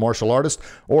talk about the martial artist,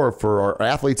 or for our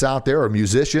athletes out there, or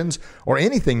musicians, or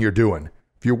anything you're doing,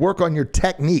 if you work on your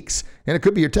techniques, and it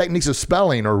could be your techniques of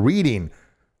spelling or reading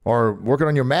or working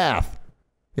on your math,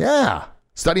 yeah,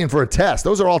 studying for a test,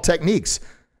 those are all techniques.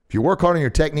 If you work hard on your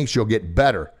techniques, you'll get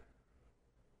better.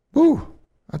 Woo,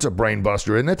 that's a brain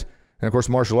buster, isn't it? And of course,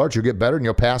 martial arts, you'll get better and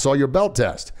you'll pass all your belt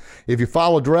tests. If you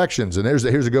follow directions, and here's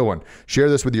a good one, share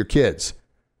this with your kids.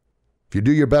 If you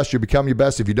do your best, you become your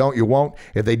best. If you don't, you won't.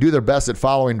 If they do their best at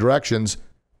following directions,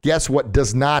 guess what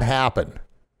does not happen?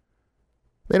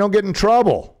 They don't get in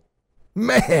trouble.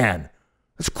 Man,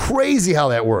 it's crazy how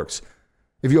that works.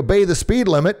 If you obey the speed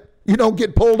limit, you don't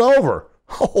get pulled over.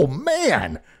 Oh,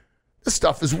 man. This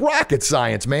stuff is rocket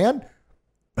science, man.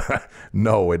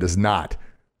 No, it is not.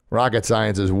 Rocket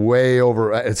science is way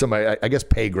over. I guess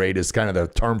pay grade is kind of the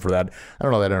term for that. I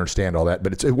don't know that I understand all that,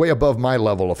 but it's way above my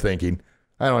level of thinking.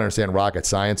 I don't understand rocket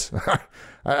science.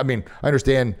 I mean, I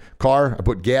understand car. I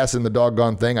put gas in the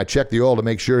doggone thing. I check the oil to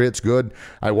make sure it's good.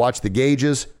 I watch the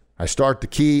gauges. I start the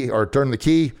key or turn the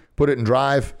key, put it in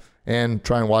drive, and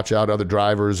try and watch out other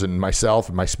drivers and myself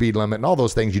and my speed limit and all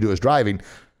those things you do as driving.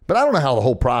 But I don't know how the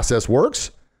whole process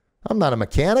works. I'm not a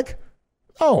mechanic.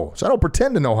 Oh, so I don't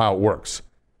pretend to know how it works.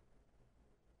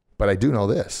 But I do know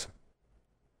this.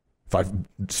 If I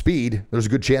speed, there's a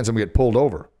good chance I'm going to get pulled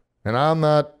over. And I'm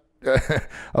not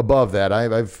above that.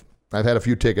 I've had a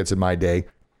few tickets in my day.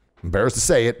 Embarrassed to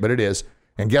say it, but it is.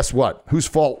 And guess what? Whose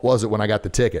fault was it when I got the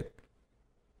ticket?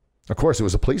 Of course, it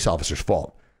was a police officer's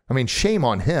fault. I mean, shame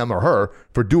on him or her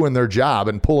for doing their job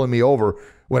and pulling me over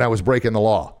when I was breaking the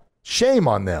law. Shame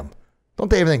on them.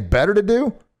 Don't they have anything better to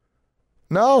do?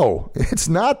 No, it's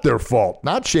not their fault.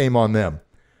 Not shame on them.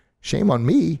 Shame on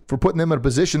me for putting them in a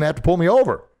position to have to pull me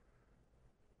over.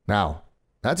 Now,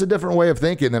 that's a different way of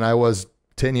thinking than I was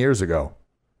 10 years ago.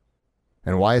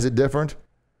 And why is it different?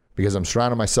 Because I'm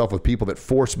surrounding myself with people that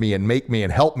force me and make me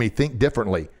and help me think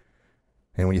differently.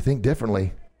 And when you think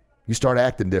differently, you start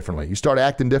acting differently. You start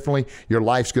acting differently, your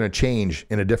life's going to change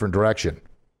in a different direction.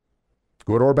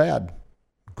 Good or bad.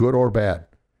 Good or bad.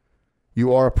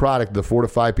 You are a product of the 4 to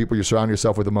 5 people you surround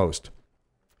yourself with the most.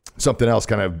 Something else,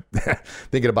 kind of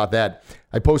thinking about that.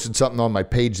 I posted something on my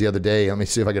page the other day. Let me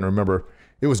see if I can remember.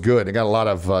 It was good. I got a lot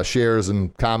of shares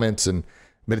and comments,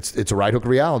 but it's a right hook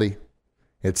reality.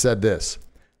 It said this: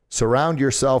 surround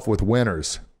yourself with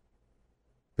winners.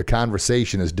 The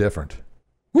conversation is different.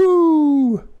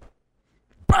 Woo!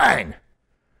 Bang!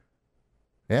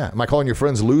 Yeah. Am I calling your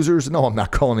friends losers? No, I'm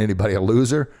not calling anybody a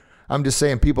loser. I'm just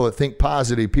saying people that think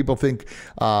positive, people think,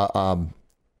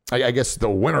 I guess the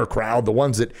winner crowd, the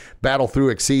ones that battle through,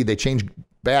 exceed, they change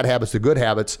bad habits to good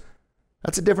habits.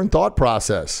 That's a different thought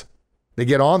process. They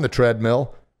get on the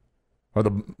treadmill or the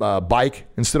bike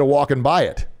instead of walking by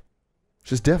it.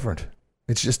 It's just different.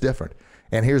 It's just different.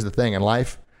 And here's the thing in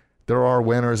life, there are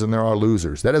winners and there are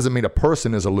losers. That doesn't mean a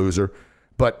person is a loser,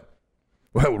 but,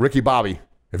 well, Ricky Bobby,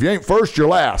 if you ain't first, you're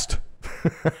last.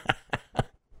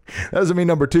 That doesn't mean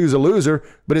number 2 is a loser,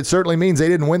 but it certainly means they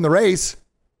didn't win the race.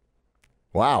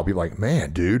 Wow, people are like,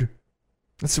 man, dude.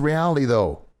 That's the reality,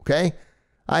 though, okay?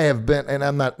 I have been, and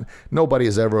I'm not, nobody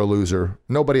is ever a loser.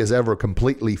 Nobody has ever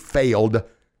completely failed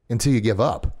until you give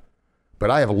up.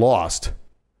 But I have lost.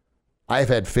 I have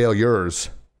had failures.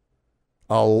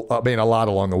 a lot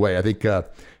along the way. I think, it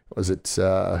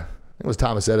was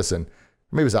Thomas Edison,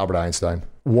 maybe it was Albert Einstein,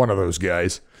 one of those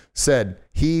guys, said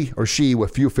he or she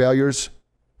with few failures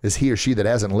is he or she that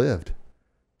hasn't lived.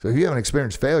 So if you haven't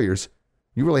experienced failures,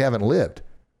 you really haven't lived.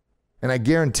 And I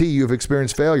guarantee you've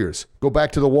experienced failures. Go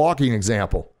back to the walking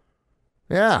example.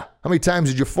 Yeah. How many times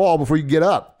did you fall before you get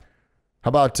up? How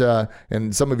about,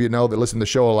 and some of you know that listen to the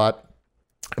show a lot,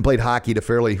 I played hockey at a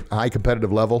fairly high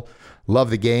competitive level. Love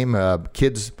the game.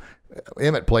 Kids,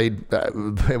 Emmett played.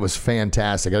 It was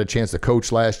fantastic. I got a chance to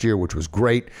coach last year, which was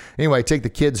great. Anyway, I take the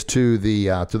kids to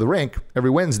the rink every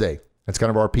Wednesday. That's kind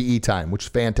of our PE time, which is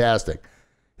fantastic.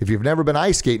 If you've never been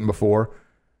ice skating before,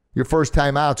 your first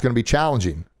time out is going to be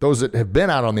challenging. Those that have been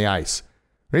out on the ice,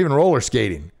 or even roller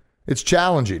skating, it's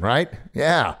challenging, right?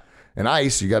 Yeah. And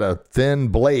ice, you got a thin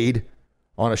blade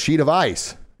on a sheet of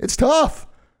ice. It's tough.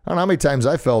 I don't know how many times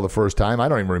I fell the first time. I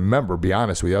don't even remember, to be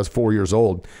honest with you. I was 4 years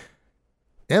old.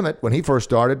 Emmett, when he first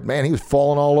started, man, he was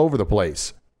falling all over the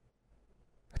place.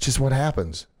 That's just what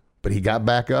happens. But he got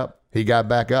back up.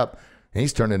 And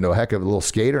he's turned into a heck of a little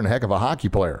skater and a heck of a hockey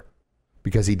player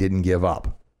because he didn't give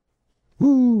up.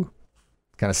 Woo!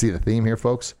 Kind of see the theme here,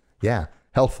 folks? Yeah,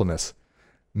 healthfulness.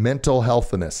 Mental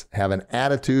healthfulness. Have an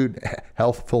attitude,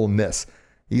 healthfulness.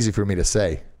 Easy for me to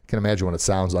say. Can imagine what it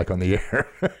sounds like on the air.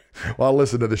 Well, I'll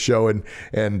listen to the show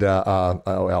and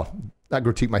not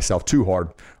critique myself too hard,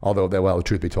 although, the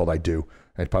truth be told, I do.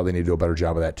 I probably need to do a better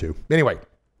job of that too. Anyway,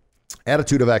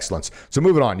 attitude of excellence. So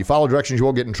moving on. You follow directions, you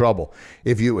won't get in trouble.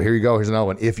 Here you go. Here's another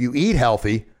one. If you eat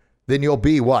healthy, then you'll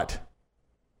be what?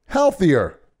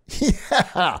 Healthier.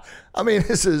 Yeah. I mean,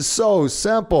 this is so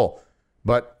simple.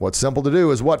 But what's simple to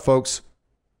do is what, folks?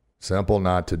 Simple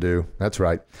not to do. That's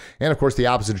right. And of course, the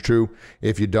opposite is true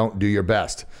if you don't do your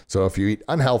best. So if you eat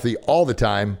unhealthy all the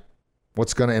time,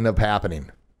 what's going to end up happening?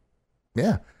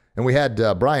 Yeah. And we had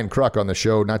Brian Kruk on the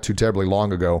show not too terribly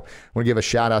long ago. I want to give a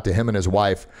shout out to him and his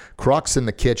wife, Kruk's in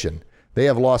the Kitchen. They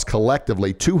have lost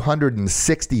collectively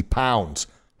 260 pounds.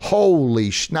 Holy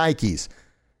shnikes.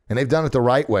 And they've done it the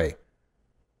right way.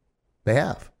 They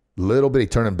have. Little bitty,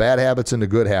 turning bad habits into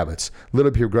good habits.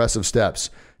 Little progressive steps.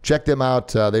 Check them out.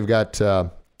 They've got, I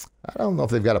don't know if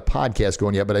they've got a podcast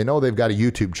going yet, but I know they've got a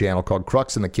YouTube channel called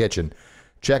Kruk's in the Kitchen.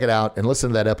 Check it out and listen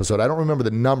to that episode. I don't remember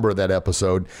the number of that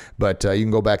episode, but you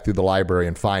can go back through the library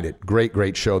and find it. Great,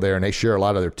 great show there, and they share a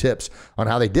lot of their tips on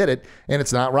how they did it. And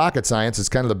it's not rocket science. It's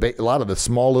kind of a lot of the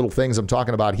small little things I'm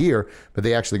talking about here, but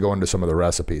they actually go into some of the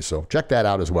recipes. So check that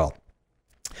out as well.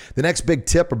 The next big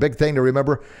tip or big thing to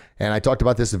remember, and I talked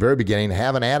about this at the very beginning,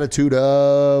 have an attitude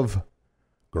of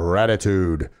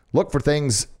gratitude. Look for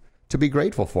things to be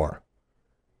grateful for.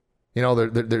 You know,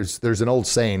 there's an old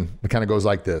saying that kind of goes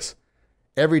like this.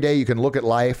 Every day you can look at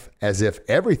life as if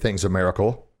everything's a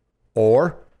miracle,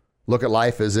 or look at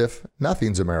life as if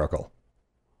nothing's a miracle.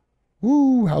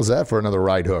 Woo, how's that for another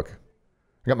right hook?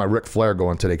 I got my Ric Flair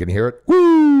going today. Can you hear it?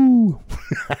 Woo!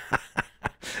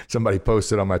 Somebody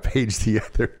posted on my page the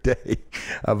other day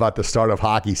about the start of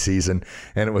hockey season,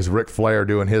 and it was Ric Flair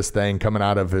doing his thing, coming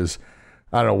out of his,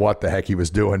 I don't know what the heck he was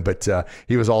doing, but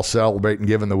he was all celebrating,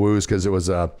 giving the woos because it was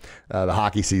the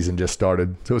hockey season just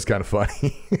started. So it was kind of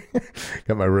funny.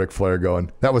 Got my Ric Flair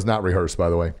going. That was not rehearsed, by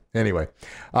the way. Anyway,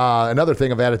 another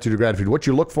thing of attitude of gratitude. What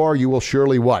you look for, you will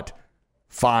surely what?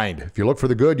 Find. If you look for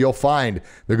the good, you'll find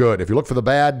the good. If you look for the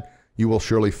bad, you will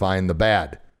surely find the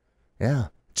bad. Yeah.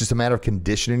 It's just a matter of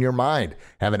conditioning your mind.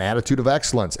 Have an attitude of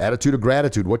excellence, attitude of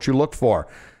gratitude, what you look for.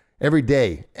 Every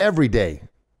day.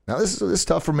 Now, this is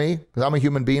tough for me because I'm a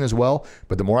human being as well,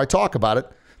 but the more I talk about it,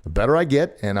 the better I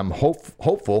get, and I'm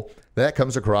hopeful that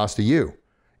comes across to you.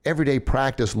 Everyday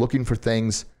practice looking for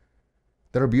things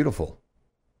that are beautiful.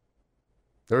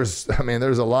 There's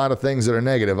a lot of things that are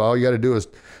negative. All you got to do is,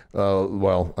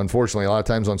 unfortunately, a lot of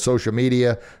times on social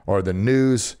media or the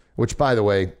news, which, by the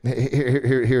way,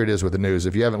 here it is with the news.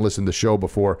 If you haven't listened to the show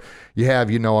before, I'm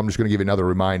just going to give you another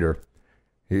reminder.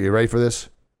 You ready for this?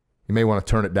 You may want to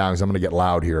turn it down because I'm going to get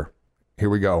loud here. Here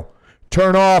we go.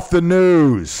 Turn off the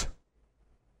news.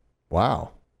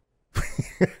 Wow.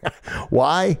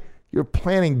 Why? You're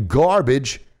planting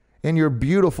garbage in your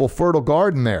beautiful, fertile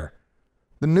garden there.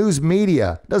 The news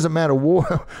media, doesn't matter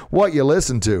what you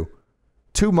listen to.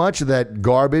 Too much of that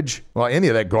garbage, any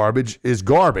of that garbage is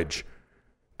garbage.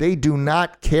 They do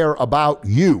not care about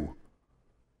you.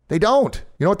 They don't.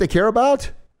 You know what they care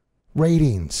about?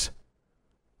 Ratings.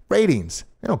 Ratings.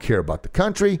 They don't care about the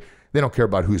country. They don't care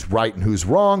about who's right and who's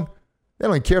wrong. They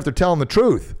don't even care if they're telling the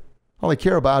truth. All they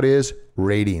care about is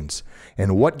ratings.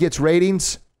 And what gets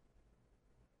ratings?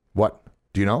 What?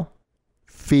 Do you know?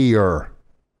 Fear.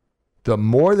 The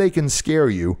more they can scare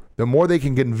you, the more they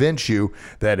can convince you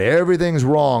that everything's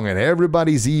wrong and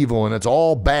everybody's evil and it's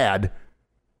all bad,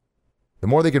 the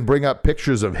more they can bring up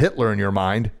pictures of Hitler in your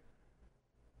mind,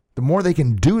 the more they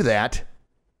can do that.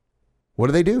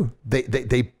 What do?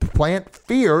 They plant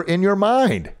fear in your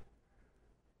mind.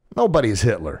 Nobody's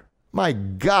Hitler. My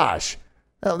gosh,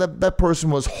 that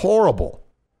person was horrible.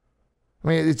 I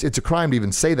mean, it's a crime to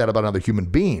even say that about another human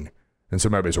being. And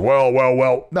some everybody says,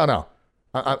 well. No.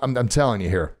 I'm telling you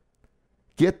here.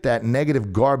 Get that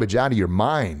negative garbage out of your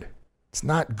mind. It's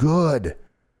not good.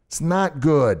 It's not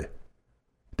good.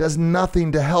 It does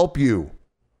nothing to help you.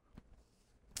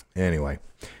 Anyway,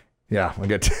 yeah, I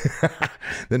get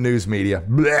the news media.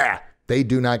 Blah. They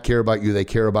do not care about you. They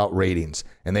care about ratings,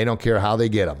 and they don't care how they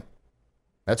get them.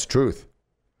 That's truth.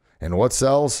 And what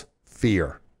sells?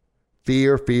 Fear.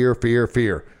 Fear.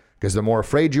 Because the more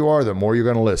afraid you are, the more you're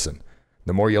going to listen.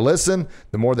 The more you listen,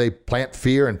 the more they plant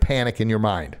fear and panic in your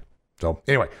mind. So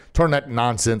anyway, turn that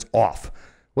nonsense off.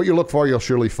 What you look for, you'll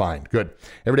surely find. Good.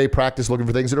 Everyday practice looking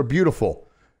for things that are beautiful,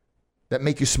 that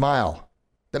make you smile,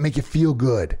 that make you feel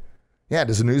good. Yeah,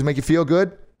 does the news make you feel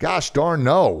good? Gosh darn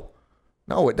no.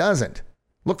 No, it doesn't.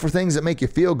 Look for things that make you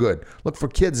feel good. Look for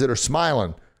kids that are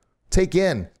smiling. Take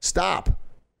in, stop.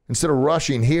 Instead of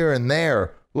rushing here and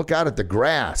there, look out at the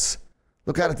grass.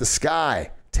 Look out at the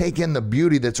sky. Take in the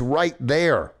beauty that's right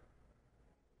there.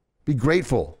 Be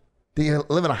grateful that you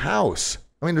live in a house.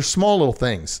 I mean, there's small little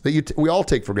things that we all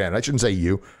take for granted. I shouldn't say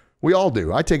you. We all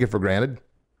do. I take it for granted.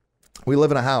 We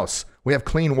live in a house. We have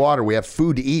clean water. We have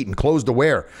food to eat and clothes to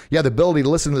wear. You have the ability to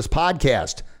listen to this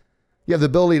podcast. You have the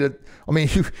ability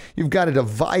to, you've got a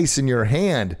device in your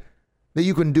hand that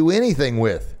you can do anything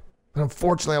with. But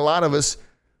unfortunately, a lot of us,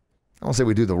 I don't say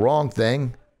we do the wrong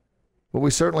thing, but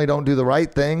we certainly don't do the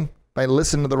right thing by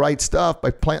listening to the right stuff, by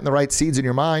planting the right seeds in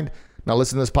your mind. Now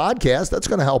listen to this podcast. That's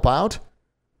going to help out.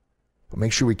 But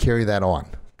make sure we carry that on,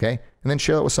 okay? And then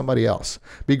share it with somebody else.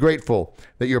 Be grateful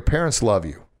that your parents love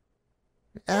you.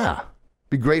 Yeah.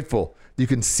 Be grateful that you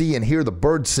can see and hear the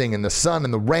birds sing and the sun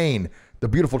and the rain, the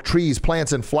beautiful trees,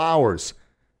 plants, and flowers.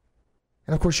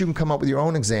 And of course, you can come up with your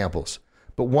own examples.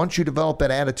 But once you develop that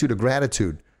attitude of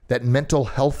gratitude, that mental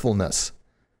healthfulness,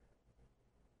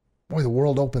 boy, the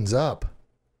world opens up.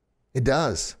 It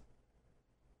does.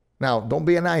 Now, don't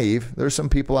be naive. There's some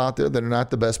people out there that are not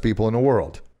the best people in the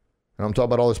world. And I'm talking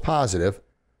about all this positive.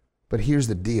 But here's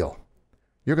the deal.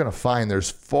 You're going to find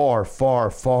there's far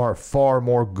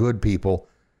more good people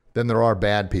than there are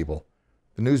bad people.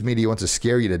 The news media wants to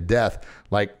scare you to death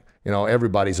like,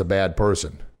 everybody's a bad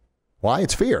person. Why?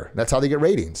 It's fear. That's how they get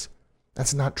ratings.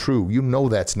 That's not true. You know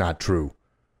that's not true.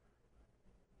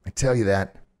 I tell you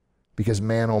that because,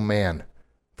 man, oh man,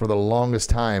 for the longest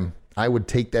time, I would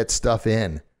take that stuff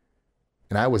in,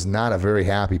 and I was not a very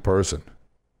happy person.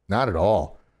 Not at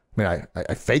all. I mean,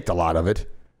 I faked a lot of it.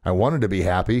 I wanted to be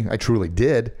happy. I truly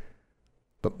did.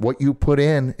 But what you put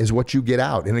in is what you get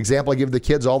out. An example I give the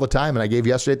kids all the time, and I gave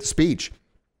yesterday at the speech.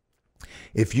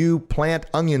 If you plant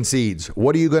onion seeds,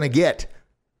 what are you going to get?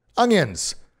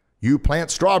 Onions. You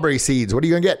plant strawberry seeds, what are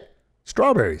you going to get?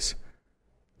 Strawberries.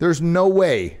 There's no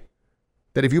way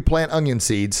that if you plant onion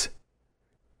seeds,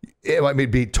 it might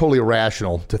be totally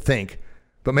irrational to think,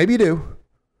 but maybe you do.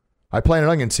 I planted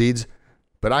onion seeds,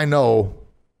 but I know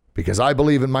because I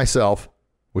believe in myself,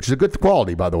 which is a good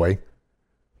quality, by the way,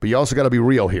 but you also got to be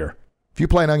real here. If you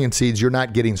plant onion seeds, you're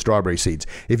not getting strawberry seeds.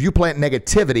 If you plant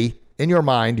negativity in your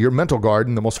mind, your mental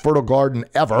garden, the most fertile garden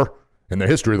ever in the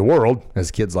history of the world, as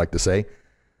kids like to say,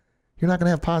 you're not going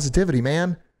to have positivity,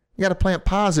 man. You got to plant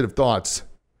positive thoughts.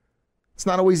 It's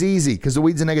not always easy because the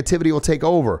weeds of negativity will take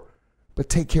over. But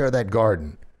take care of that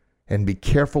garden and be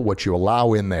careful what you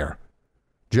allow in there.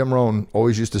 Jim Rohn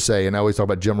always used to say, and I always talk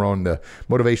about Jim Rohn, the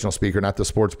motivational speaker, not the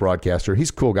sports broadcaster. He's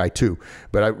a cool guy too.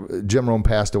 But Jim Rohn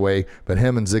passed away, but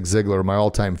him and Zig Ziglar are my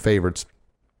all-time favorites.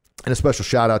 And a special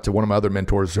shout out to one of my other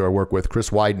mentors who I work with,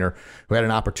 Chris Widener, who had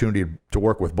an opportunity to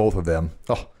work with both of them.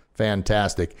 Oh,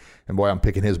 fantastic. And boy, I'm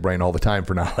picking his brain all the time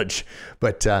for knowledge.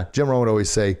 But Jim Rohn would always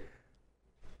say,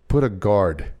 put a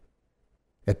guard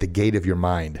at the gate of your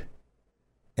mind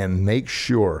and make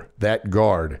sure that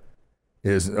guard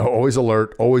is always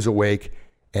alert, always awake,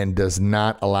 and does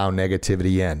not allow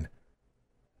negativity in.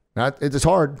 Now, it's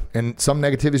hard, and some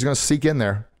negativity is going to seek in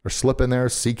there, or slip in there,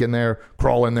 seek in there,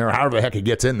 crawl in there, however the heck it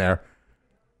gets in there.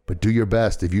 But do your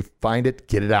best. If you find it,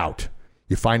 get it out.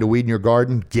 You find a weed in your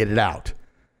garden, get it out.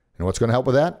 And what's going to help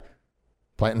with that?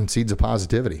 Planting seeds of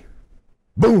positivity.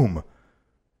 Boom!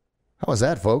 How was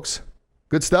that, folks?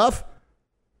 Good stuff?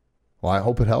 Well, I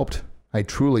hope it helped. I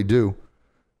truly do.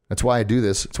 That's why I do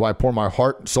this. It's why I pour my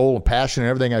heart, soul, and passion and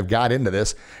everything I've got into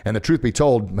this. And the truth be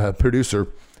told, producer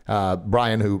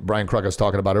Brian Kruk was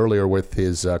talking about earlier with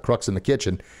his Crux in the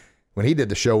Kitchen, when he did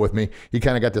the show with me, he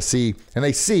kind of got to see, and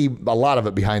they see a lot of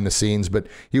it behind the scenes, but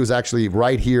he was actually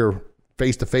right here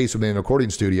face-to-face with me in the recording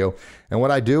studio. And what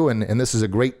I do, and this is a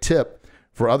great tip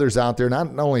for others out there,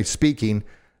 not only speaking,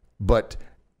 but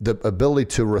the ability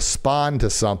to respond to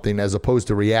something as opposed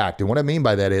to react. And what I mean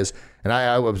by that is, and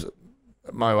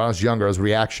when I was younger, I was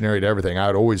reactionary to everything. I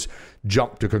would always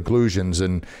jump to conclusions,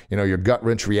 and your gut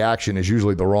wrench reaction is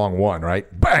usually the wrong one, right?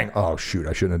 Bang! Oh, shoot,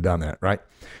 I shouldn't have done that, right?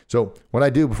 So what I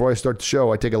do before I start the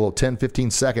show, I take a little 10,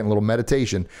 15-second little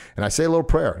meditation, and I say a little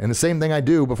prayer. And the same thing I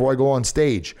do before I go on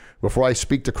stage, before I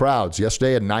speak to crowds.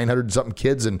 Yesterday I had 900-something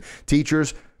kids and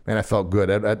teachers, and I felt good.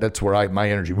 That's where my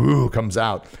energy comes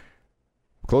out.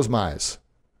 Close my eyes.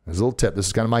 There's a little tip. This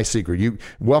is kind of my secret. You're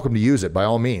welcome to use it by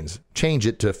all means. Change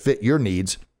it to fit your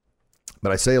needs.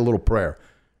 But I say a little prayer.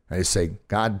 I just say,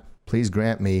 God, please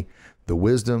grant me the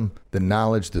wisdom, the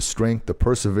knowledge, the strength, the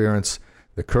perseverance,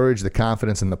 the courage, the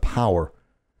confidence, and the power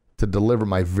to deliver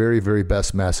my very, very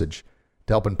best message,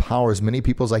 to help empower as many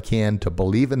people as I can to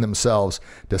believe in themselves,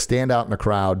 to stand out in a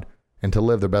crowd, and to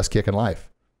live their best kick in life.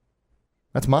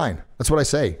 That's mine. That's what I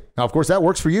say. Now, of course, that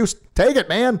works for you. Take it,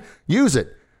 man. Use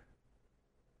it.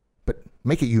 But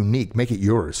make it unique. Make it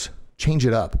yours. Change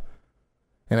it up.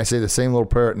 And I say the same little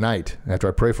prayer at night after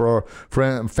I pray for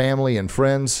our family and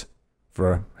friends,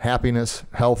 for happiness,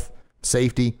 health,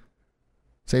 safety.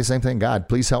 Say the same thing. God,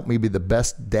 please help me be the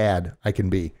best dad I can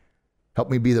be. Help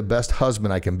me be the best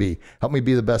husband I can be. Help me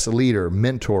be the best leader,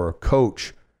 mentor,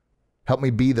 coach. Help me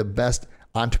be the best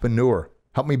entrepreneur.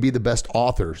 Help me be the best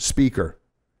author, speaker.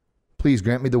 Please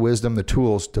grant me the wisdom, the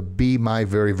tools to be my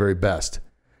very, very best.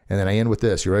 And then I end with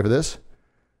this. You ready for this?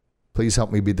 Please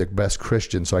help me be the best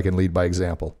Christian so I can lead by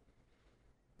example.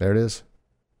 There it is.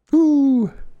 Ooh,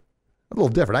 a little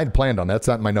different. I hadn't planned on that. That's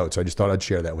not in my notes. I just thought I'd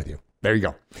share that with you. There you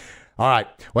go. All right.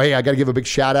 Well, hey, I got to give a big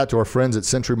shout out to our friends at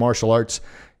Century Martial Arts.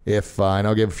 And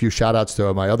I'll give a few shout outs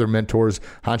to my other mentors,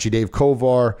 Hanshi Dave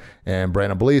Kovar and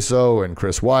Brandon Beliso and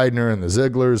Chris Widener and the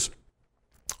Zigglers.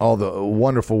 All the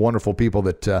wonderful, wonderful people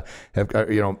that have,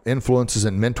 influences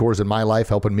and mentors in my life,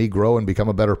 helping me grow and become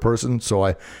a better person. So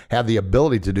I have the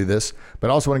ability to do this.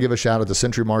 But I also want to give a shout out to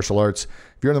Century Martial Arts.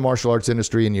 If you're in the martial arts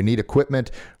industry and you need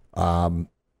equipment,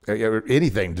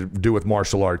 anything to do with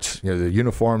martial arts, the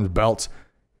uniforms, belts,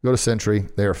 go to Century.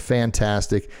 They are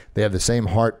fantastic. They have the same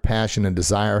heart, passion, and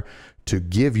desire to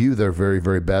give you their very,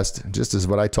 very best, just as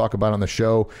what I talk about on the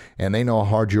show. And they know how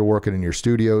hard you're working in your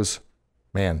studios.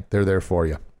 Man, they're there for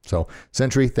you. So,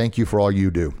 Century, thank you for all you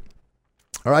do.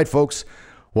 All right, folks.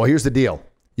 Well, here's the deal.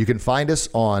 You can find us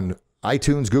on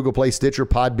iTunes, Google Play, Stitcher,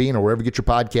 Podbean, or wherever you get your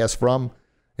podcasts from.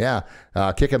 Yeah,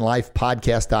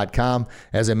 kickinlifepodcast.com.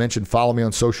 As I mentioned, follow me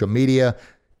on social media.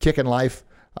 Kickin' Life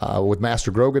with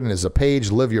Master Grogan is a page.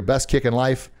 Live Your Best Kickin'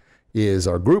 Life is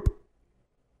our group.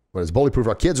 What is Bullyproof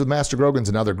Our Kids with Master Grogan's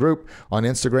another group. On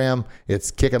Instagram,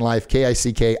 it's Kickin' Life,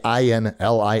 KICKINLIFE.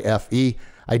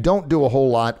 I don't do a whole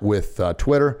lot with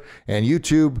Twitter and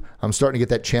YouTube. I'm starting to get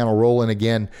that channel rolling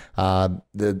again. I've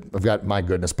got, my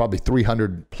goodness, probably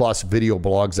 300 plus video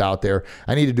blogs out there.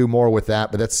 I need to do more with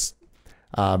that, but it's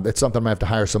something I'm going to have to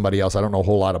hire somebody else. I don't know a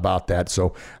whole lot about that.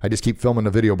 So I just keep filming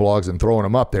the video blogs and throwing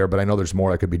them up there, but I know there's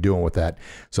more I could be doing with that.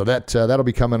 So that'll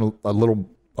be coming a little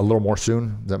more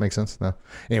soon. Does that make sense? No.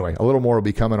 Anyway, a little more will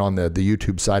be coming on the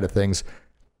YouTube side of things.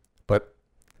 But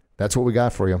that's what we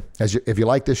got for you. If you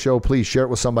like this show, please share it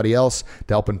with somebody else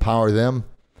to help empower them.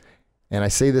 And I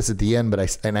say this at the end, but I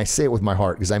say it with my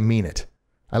heart because I mean it.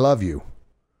 I love you.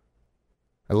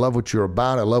 I love what you're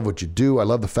about. I love what you do. I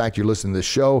love the fact you're listening to this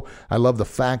show. I love the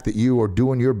fact that you are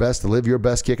doing your best to live your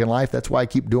best kick in life. That's why I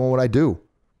keep doing what I do.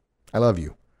 I love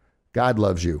you. God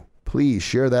loves you. Please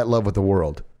share that love with the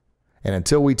world. And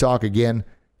until we talk again,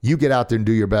 you get out there and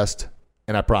do your best.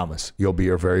 And I promise you'll be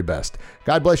your very best.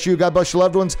 God bless you. God bless your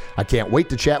loved ones. I can't wait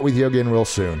to chat with you again real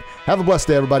soon. Have a blessed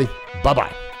day, everybody.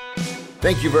 Bye-bye.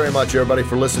 Thank you very much, everybody,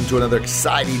 for listening to another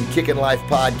exciting Kickin' Life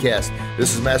podcast.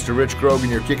 This is Master Rich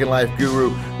Grogan, your Kickin' Life guru,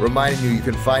 reminding you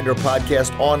can find our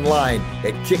podcast online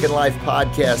at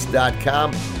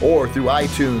kickinlifepodcast.com or through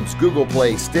iTunes, Google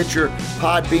Play, Stitcher,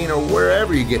 Podbean, or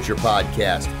wherever you get your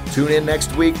podcast. Tune in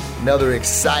next week. Another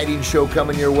exciting show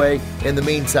coming your way. In the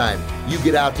meantime, you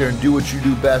get out there and do what you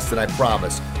do best, and I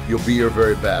promise you'll be your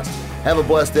very best. Have a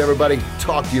blessed day, everybody.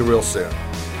 Talk to you real soon.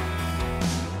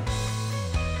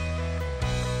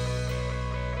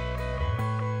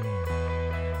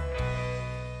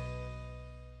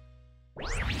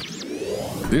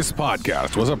 This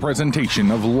podcast was a presentation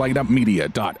of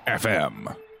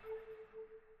LightUpMedia.fm.